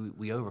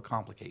we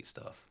overcomplicate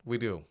stuff. We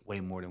do.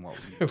 Way more than what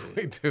we need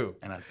to. We do.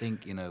 And I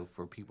think,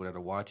 for people that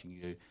are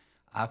watching,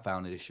 I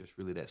found that it's just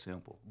really that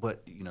simple.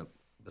 But,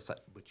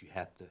 but you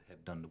have to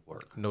have done the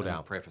work. No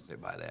doubt. Preface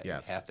it by that.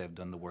 Yes. You have to have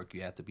done the work.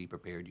 You have to be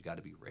prepared. You got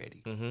to be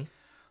ready.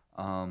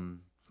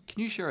 Can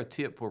you share a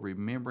tip for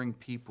remembering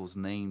people's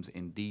names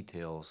and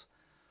details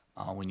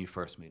when you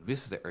first meet them?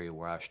 This is the area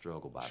where I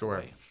struggle, by the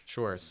way.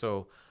 Sure.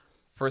 So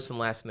first and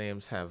last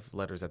names have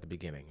letters at the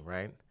beginning,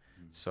 right?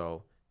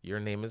 So your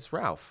name is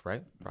Ralph,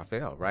 right?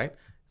 Raphael, right? It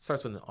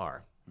starts with an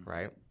R,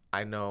 right?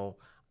 I know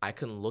I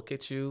can look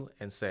at you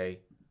and say,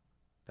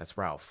 that's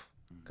Ralph,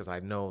 because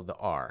I know the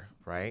R,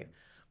 right?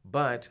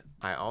 But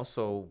I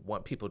also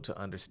want people to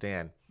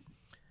understand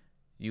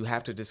you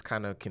have to just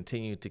kind of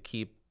continue to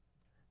keep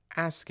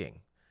asking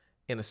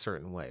in a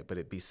certain way, but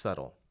it be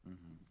subtle.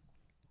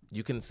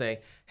 You can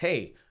say,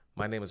 hey,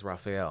 my name is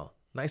Raphael.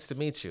 Nice to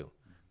meet you.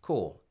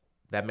 Cool.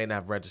 That may not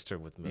have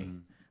registered with me.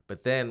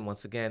 But then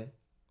once again,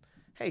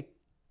 hey,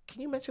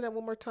 can you mention that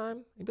one more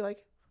time? You'd be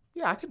like,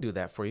 yeah, I can do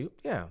that for you.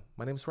 Yeah,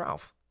 my name's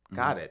Ralph.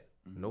 Got it.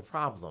 No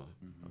problem.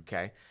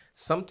 Okay.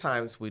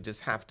 Sometimes we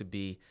just have to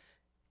be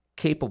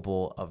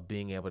capable of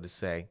being able to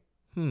say,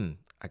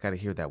 I got to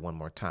hear that one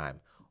more time.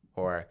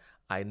 Or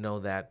I know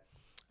that,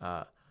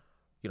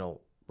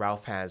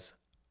 Ralph has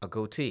a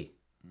goatee,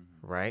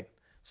 right?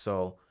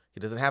 So he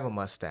doesn't have a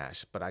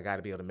mustache, but I got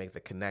to be able to make the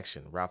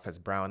connection. Ralph has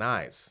brown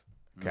eyes,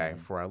 okay,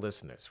 for our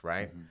listeners,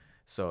 right?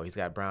 So he's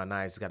got brown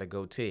eyes, he's got a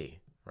goatee,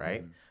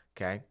 right?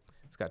 Okay.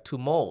 He's got 2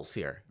 moles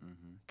here.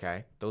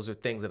 Okay. Those are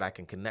things that I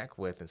can connect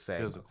with and say,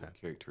 Physical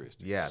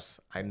characteristics. yes,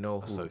 I know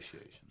who.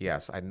 Association.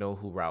 Yes, I know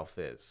who Ralph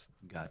is.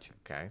 Gotcha.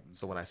 Okay.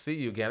 So when I see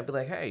you again, I'll be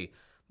like, hey,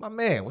 my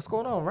man, what's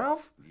going on,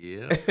 Ralph?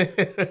 Yeah.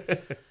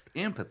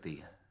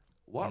 Empathy.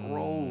 What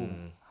role,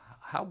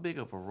 how big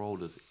of a role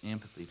does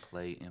empathy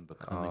play in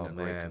becoming a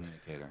great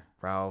communicator?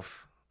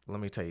 Ralph, let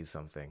me tell you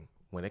something.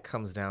 When it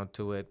comes down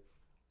to it,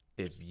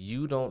 if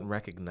you don't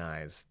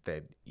recognize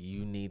that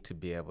you need to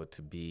be able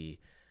to be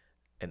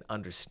an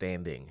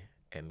understanding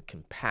and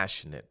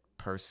compassionate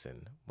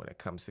person when it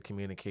comes to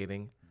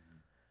communicating,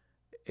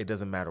 it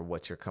doesn't matter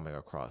what you're coming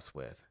across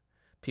with.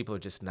 People are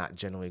just not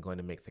generally going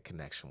to make the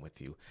connection with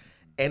you.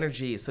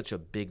 Energy is such a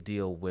big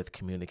deal with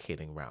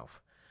communicating,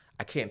 Ralph.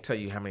 I can't tell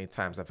you how many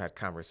times I've had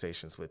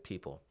conversations with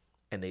people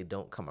and they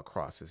don't come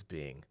across as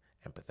being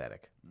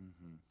empathetic.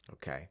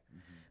 Okay?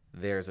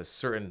 There's a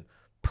certain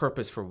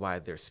purpose for why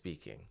they're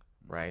speaking,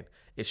 right?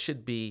 It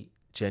should be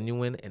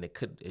genuine and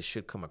it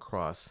should come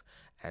across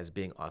as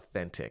being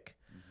authentic.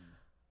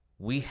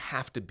 We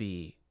have to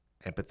be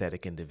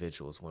empathetic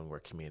individuals when we're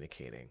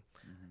communicating.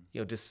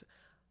 Just,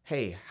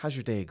 hey, how's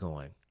your day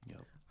going?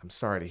 I'm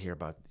sorry to hear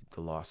about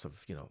the loss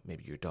of,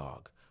 maybe your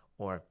dog.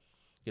 Or,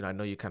 I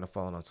know you're kind of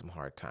falling on some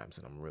hard times,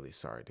 and I'm really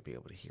sorry to be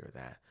able to hear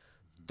that.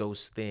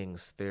 Those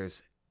things,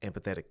 there's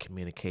empathetic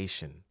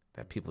communication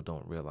that people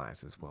don't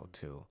realize as well,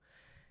 too.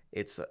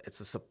 It's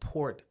a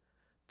support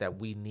that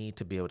we need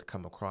to be able to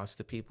come across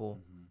to people.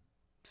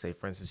 Say,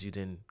 for instance, you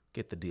didn't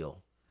get the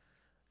deal.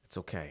 It's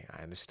okay.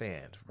 I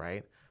understand,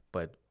 right?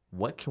 But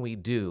what can we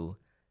do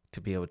to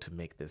be able to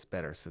make this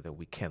better so that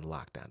we can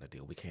lock down a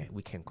deal?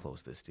 We can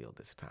close this deal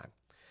this time.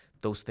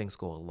 Those things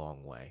go a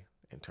long way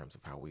in terms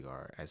of how we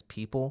are as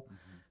people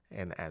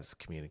and as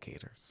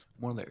communicators.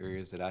 One of the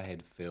areas that I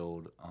had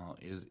failed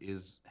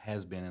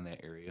has been in that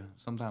area.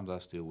 Sometimes I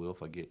still will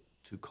if I get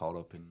too caught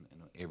up in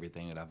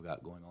everything that I've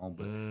got going on.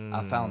 But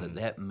I found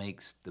that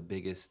makes the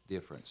biggest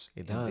difference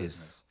in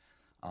business.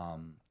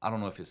 I don't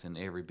know if it's in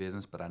every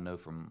business, but I know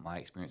from my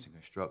experience in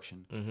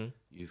construction,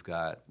 we've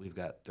got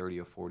 30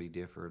 or 40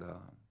 different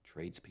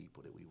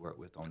tradespeople that we work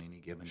with on any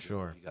given day.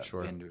 You got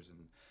vendors,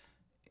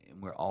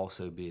 and we're all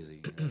so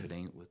busy. If it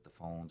ain't with the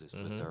phones, it's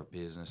with our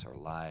business, our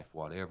life,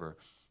 whatever.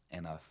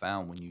 And I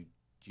found when you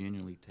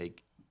genuinely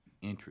take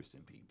interest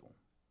in people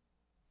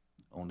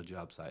on the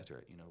job sites,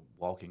 or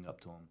walking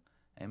up to them,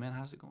 hey man,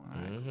 how's it going?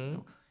 All right,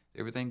 cool.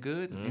 Everything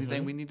good?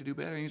 Anything we need to do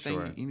better?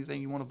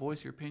 Anything you want to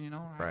voice your opinion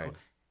on? All right.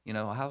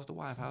 Cool. How's the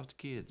wife? How's the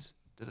kids?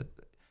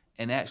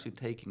 And actually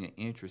taking an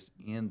interest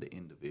in the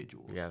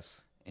individuals.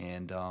 Yes.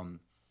 And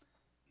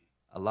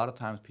a lot of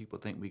times people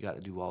think we got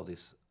to do all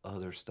this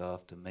other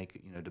stuff to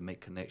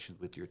make connections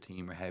with your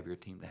team or have your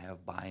team to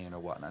have buy-in or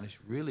whatnot.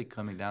 It's really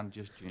coming down to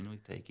just genuinely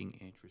taking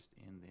interest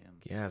in them.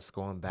 Yes,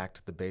 going back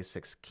to the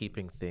basics,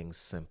 keeping things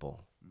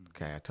simple.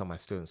 Okay, I tell my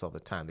students all the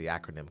time, the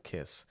acronym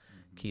KISS,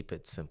 keep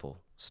it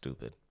simple,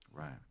 stupid.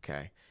 Right.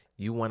 Okay,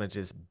 you want to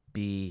just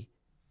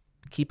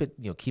keep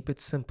it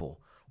simple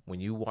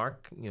when you are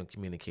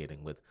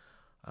communicating with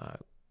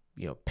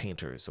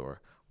painters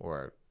or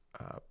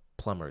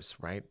plumbers,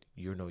 right?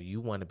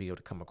 You want to be able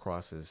to come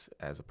across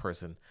as a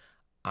person.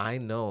 I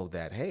know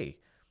that, hey,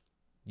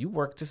 you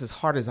work just as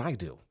hard as I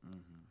do.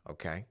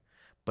 Okay,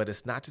 but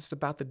it's not just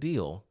about the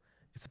deal,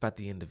 it's about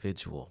the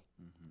individual.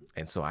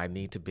 And so I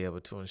need to be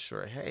able to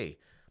ensure, hey,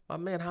 my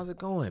man, how's it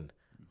going?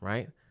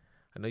 Right?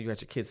 I know you're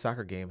at your kid's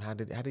soccer game. How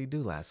did he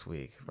do last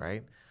week?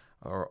 Right?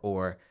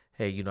 Or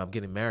hey, I'm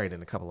getting married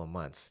in a couple of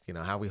months.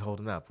 How are we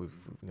holding up?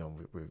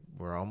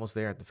 We're almost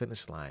there at the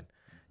finish line.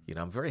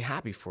 I'm very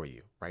happy for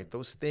you, right?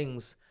 Those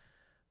things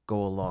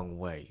go a long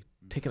way.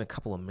 Taking a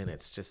couple of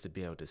minutes just to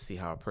be able to see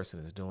how a person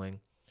is doing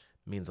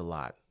means a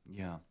lot.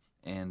 Yeah.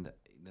 And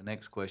the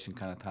next question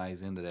kind of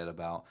ties into that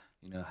about,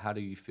 how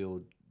do you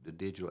feel the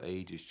digital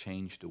age has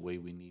changed the way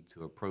we need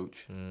to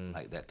approach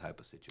like that type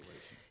of situation?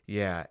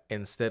 Yeah.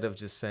 Instead of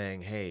just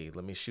saying, hey,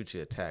 let me shoot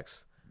you a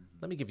text,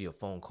 let me give you a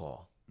phone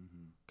call.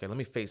 Okay, let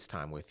me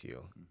FaceTime with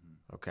you.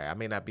 Okay, I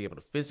may not be able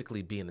to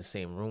physically be in the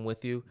same room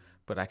with you,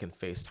 but I can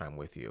FaceTime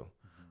with you.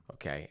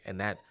 Okay, and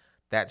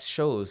that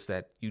shows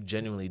that you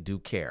genuinely do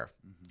care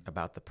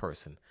about the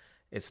person.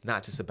 It's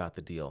not just about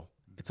the deal.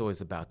 It's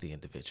always about the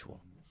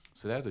individual.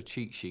 So that's a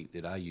cheat sheet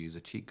that I use,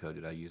 a cheat code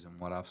that I use, and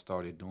what I've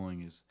started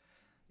doing is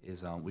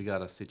we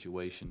got a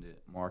situation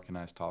that Mark and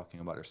I was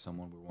talking about. There's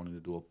someone we're wanting to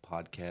do a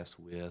podcast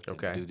with,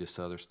 and do this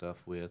other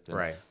stuff with, and,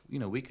 right?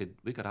 We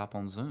could hop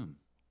on Zoom.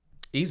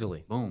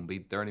 Easily. Boom, be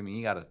 30 minutes.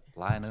 You got to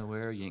fly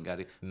nowhere. You ain't got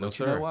to. No, but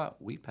sir. You know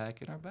what? We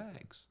pack in our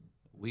bags.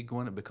 We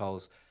go in it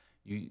because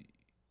you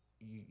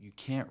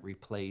can't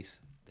replace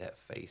that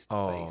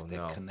face-to-face,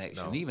 that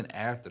connection. No. Even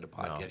after the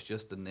podcast,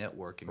 just the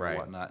networking right. and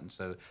whatnot. And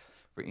so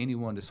for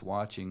anyone that's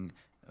watching,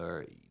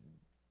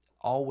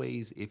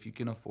 always, if you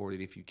can afford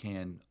it, if you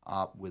can,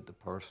 opt with the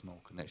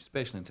personal connection,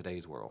 especially in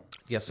today's world.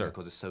 Yes, sir.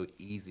 Because it's so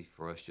easy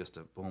for us just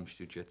to, boom,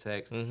 shoot you a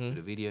text, do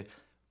the video.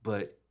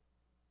 But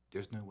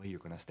there's no way you're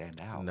going to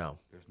stand out. No.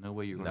 There's no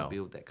way you're going to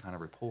build that kind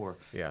of rapport.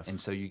 Yes. And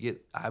so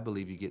I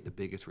believe you get the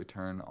biggest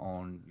return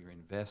on your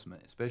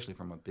investment, especially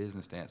from a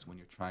business stance when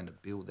you're trying to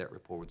build that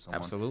rapport with someone.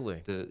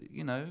 Absolutely.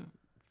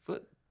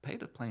 Pay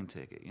the plane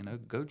ticket,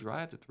 go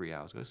drive the 3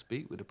 hours, go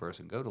speak with the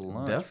person, go to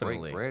lunch,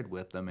 Definitely. break bread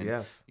with them. And,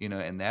 yes.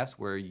 And that's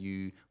where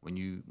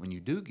when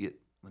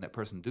that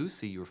person do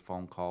see your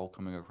phone call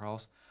coming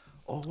across,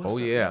 what's up,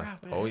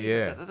 Raphael?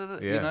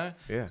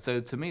 Yeah.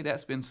 So to me,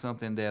 that's been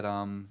something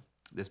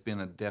that's been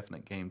a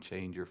definite game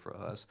changer for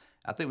us.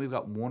 I think we've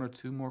got one or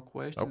two more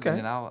questions, and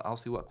then I'll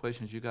see what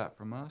questions you got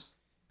from us.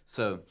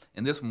 So,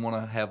 in this one, want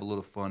to have a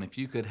little fun. If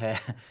you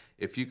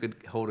could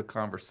hold a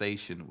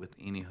conversation with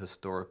any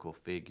historical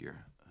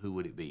figure, who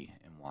would it be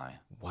and why?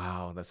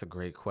 Wow, that's a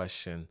great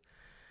question.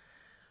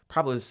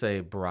 Probably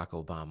say Barack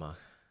Obama.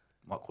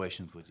 What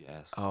questions would you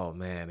ask? Oh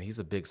man, he's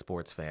a big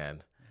sports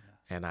fan,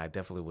 and I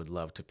definitely would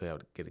love to be able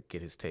to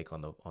get his take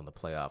on the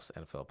playoffs,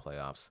 NFL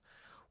playoffs.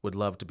 Would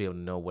love to be able to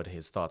know what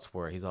his thoughts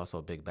were. He's also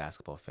a big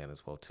basketball fan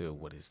as well too.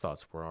 What his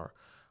thoughts were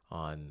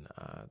on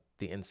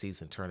the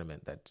in-season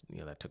tournament that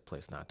took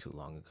place not too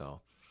long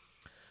ago.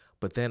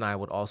 But then I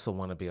would also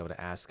want to be able to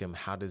ask him,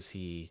 how does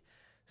he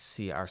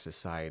see our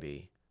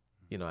society,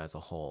 as a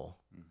whole?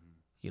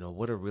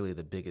 What are really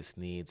the biggest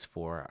needs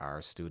for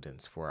our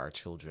students, for our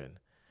children,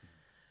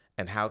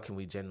 and how can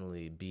we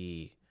generally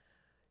be,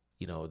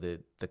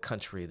 the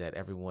country that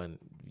everyone,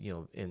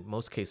 in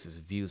most cases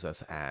views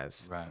us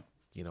as? Right.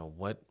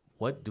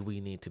 What do we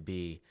need to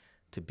be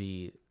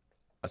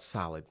a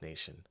solid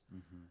nation?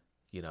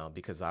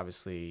 because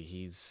obviously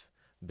he's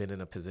been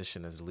in a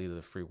position as the leader of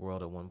the free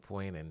world at one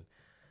point, and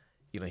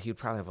he'd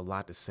probably have a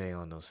lot to say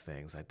on those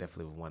things. I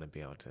definitely would want to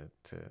be able to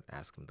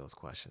ask him those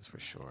questions for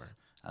sure.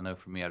 I know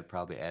for me, I'd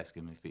probably ask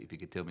him if he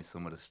could tell me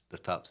some of the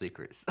top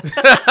secrets.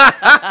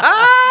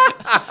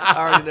 I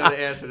already know the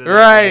answer to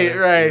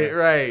that.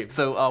 Right.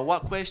 So,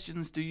 what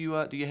questions do you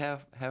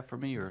have for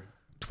me? Or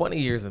 20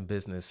 years in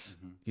business,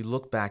 you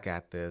look back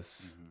at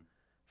this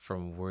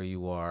from where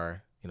you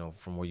are,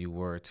 from where you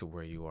were to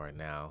where you are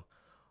now.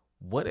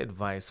 What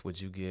advice would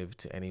you give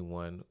to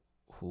anyone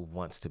who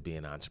wants to be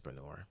an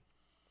entrepreneur?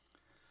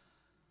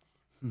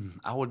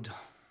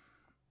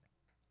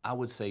 I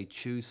would say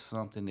choose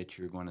something that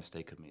you're going to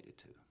stay committed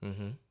to.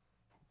 Mm-hmm.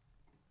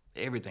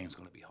 Everything's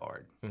going to be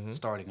hard. Mm-hmm.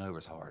 Starting over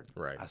is hard.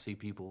 Right. I see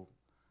people,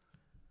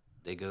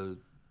 they go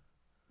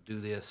do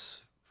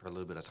this for a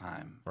little bit of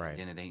time. Right. And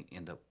then it ain't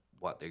end up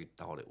what they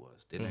thought it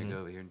was. Then they go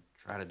over here and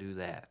try to do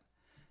that.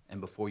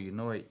 And before you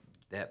know it,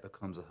 that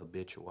becomes a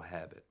habitual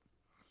habit.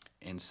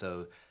 And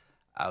so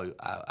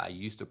I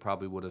used to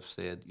probably would have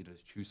said,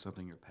 choose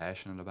something you're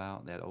passionate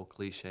about, that old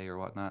cliche or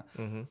whatnot.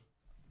 Mm-hmm.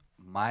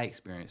 My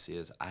experience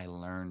is I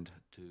learned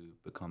to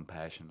become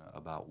passionate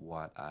about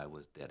what I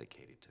was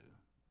dedicated to.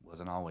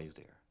 Wasn't always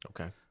there.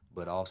 Okay.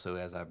 But also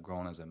as I've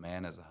grown as a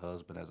man, as a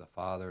husband, as a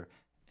father,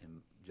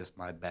 and just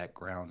my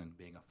background in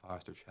being a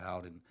foster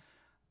child, and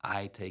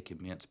I take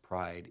immense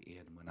pride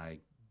in when I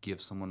give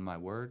someone my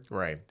word,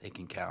 right, they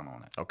can count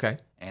on it. Okay.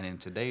 And in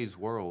today's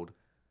world,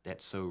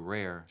 that's so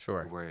rare.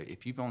 Sure. Where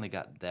if you've only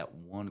got that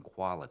one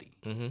quality,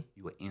 Mm-hmm.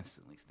 you will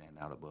instantly stand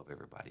out above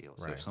everybody else.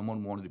 So Right. if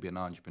someone wanted to be an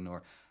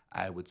entrepreneur,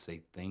 I would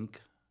say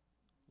think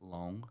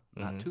long,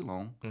 not too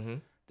long. Mm-hmm.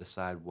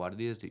 Decide what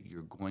it is that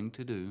you're going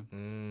to do,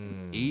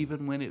 Mm.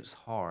 even when it's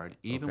hard,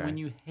 even Okay. when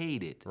you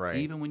hate it, Right.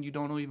 even when you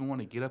don't even want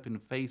to get up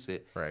and face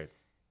it. Right.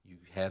 You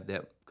have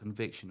that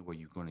conviction where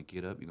you're going to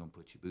get up, you're going to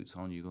put your boots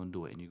on, you're going to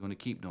do it, and you're going to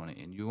keep doing it,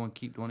 and you're going to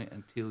keep doing it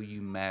until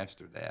you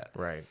master that.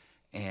 Right.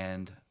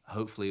 And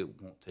hopefully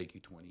it won't take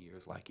you 20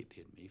 years like it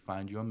did me.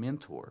 Find you a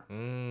mentor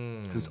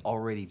Mm. who's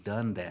already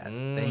done that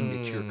thing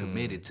that you're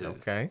committed to.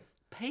 Okay.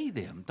 Pay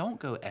them. Don't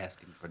go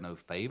asking for no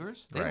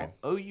favors. They Right. don't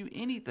owe you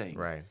anything.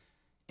 Right.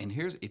 And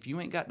if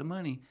you ain't got the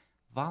money,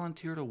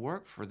 volunteer to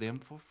work for them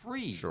for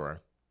free.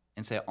 Sure.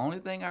 And say, only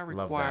thing I Love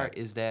require that.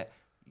 is that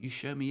you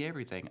show me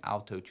everything.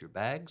 I'll tote your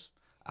bags.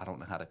 I don't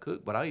know how to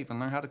cook, but I'll even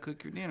learn how to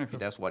cook your dinner if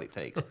that's what it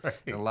takes. Right.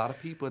 And a lot of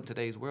people in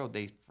today's world,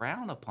 they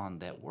frown upon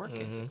that work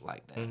ethic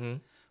like that. Mm-hmm.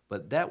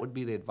 But that would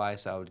be the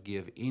advice I would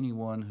give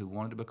anyone who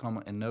wanted to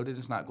become, and know that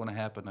it's not going to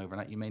happen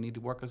overnight. You may need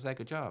to work a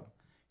second job.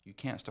 You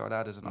can't start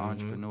out as an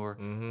entrepreneur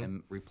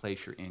and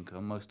replace your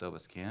income. Most of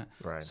us can't.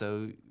 Right.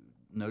 So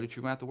know that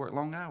you're going to have to work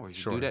long hours.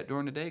 You Sure. do that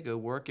during the day, go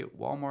work at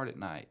Walmart at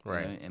night.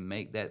 Right. And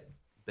make that,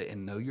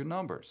 and know your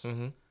numbers.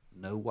 Mm-hmm.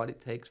 Know what it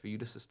takes for you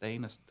to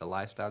sustain the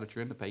lifestyle that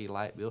you're in, to pay your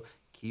light bill.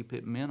 Keep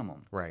it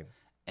minimum. Right.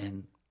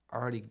 And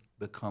already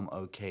become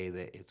okay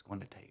that it's going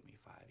to take me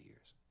 5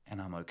 years.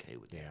 And I'm okay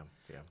with that. Yeah.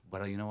 Yeah.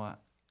 But you know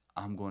what?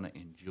 I'm going to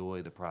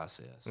enjoy the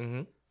process.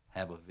 Mm-hmm.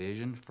 Have a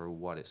vision for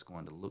what it's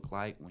going to look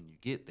like when you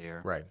get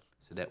there. Right.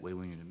 So that way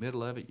when you're in the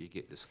middle of it, you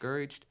get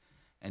discouraged.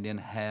 And then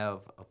have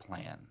a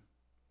plan.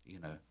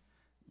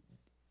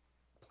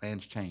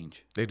 Plans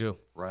change. They do.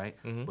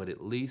 Right? Mhm. But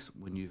at least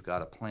when you've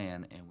got a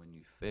plan, and when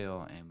you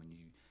fail, and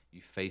when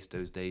you face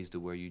those days to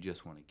where you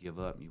just want to give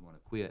up and you want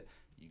to quit,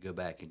 you go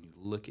back and you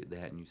look at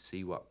that and you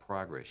see what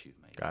progress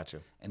you've made.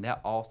 Gotcha. And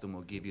that often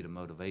will give you the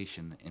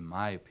motivation, in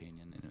my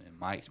opinion, and in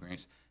my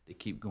experience, to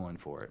keep going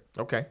for it.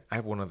 Okay. I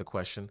have one other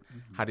question.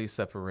 How do you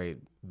separate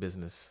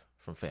business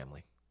from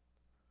family?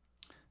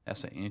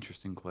 That's an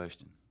interesting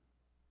question.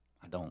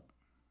 I don't.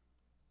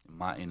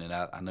 I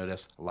know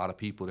that's a lot of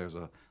people. There's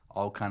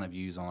all kind of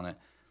views on it.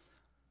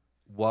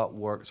 What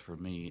works for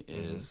me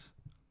is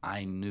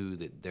I knew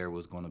that there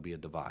was going to be a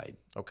divide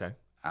Okay.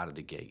 out of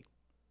the gate,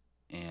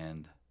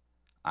 and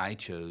I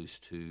chose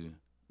to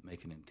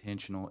make an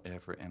intentional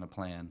effort and a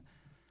plan.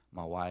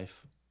 My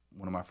wife,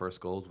 one of my first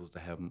goals was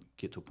to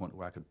get to a point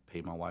where I could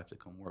pay my wife to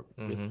come work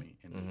with me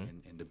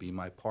and to be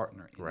my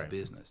partner in Right. the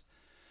business.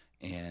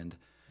 And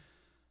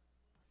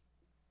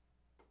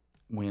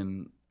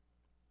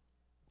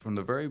from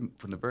the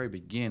very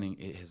beginning,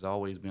 it has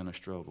always been a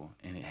struggle,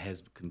 and it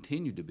has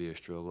continued to be a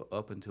struggle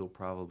up until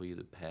probably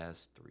the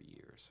past 3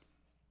 years.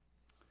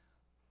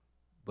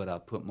 But I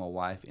put my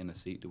wife in a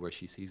seat to where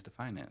she sees the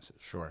finances.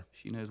 Sure.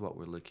 She knows what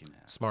we're looking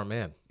at. Smart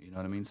man. You know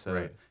what I mean? So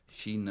Right.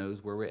 she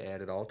knows where we're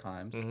at all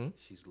times. Mhm.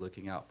 She's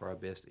looking out for our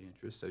best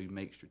interests. So you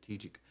make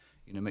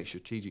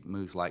strategic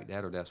moves like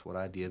that, or that's what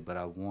I did. But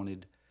I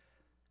wanted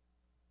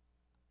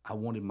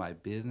my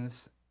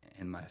business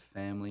and my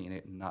family and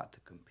it not to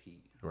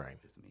compete Right.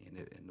 with me.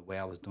 And the way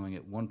I was doing it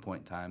at one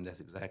point in time, that's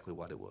exactly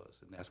what it was.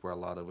 And that's where a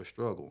lot of us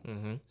struggle,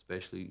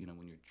 especially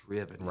when you're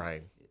driven.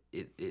 Right.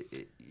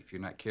 If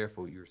you're not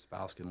careful, your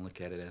spouse can look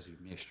at it as your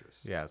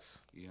mistress.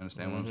 Yes. You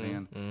understand what I'm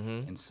saying?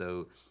 Mm-hmm. And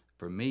so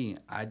for me,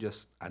 I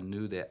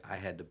knew that I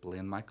had to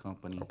blend my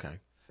company, Okay.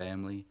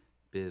 family,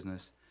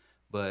 business.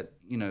 But,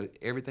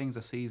 everything's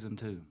a season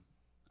too.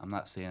 I'm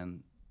not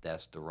saying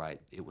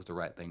it was the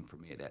right thing for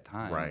me at that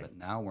time. Right. But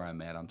now where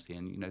I'm at, I'm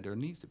seeing, there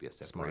needs to be a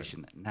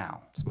separation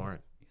now.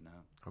 Smart. You know.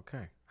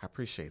 Okay. I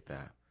appreciate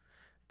that.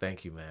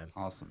 Thank you, man.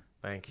 Awesome.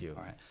 Thank you.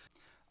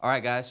 All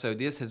right, guys. So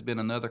this has been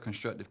another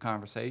constructive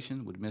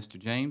conversation with Mr.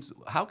 James.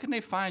 How can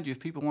they find you if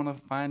people want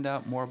to find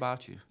out more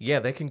about you? Yeah,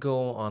 they can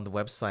go on the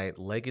website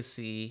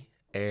Legacy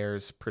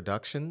Airs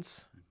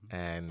Productions,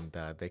 and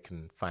they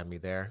can find me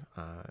there,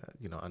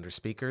 under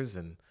speakers,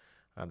 and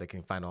they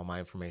can find all my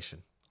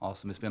information.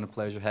 Awesome. It's been a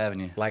pleasure having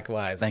you.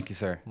 Likewise. Thank you,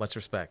 sir. Much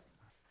respect.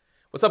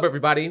 What's up,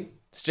 everybody?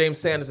 It's James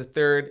Sanders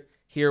III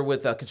here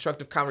with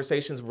Constructive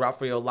Conversations with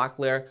Raphael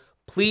Locklear.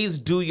 Please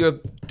do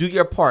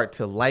your part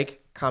to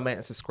like, comment,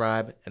 and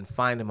subscribe, and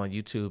find him on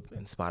YouTube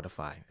and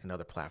Spotify and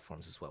other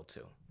platforms as well,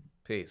 too.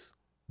 Peace.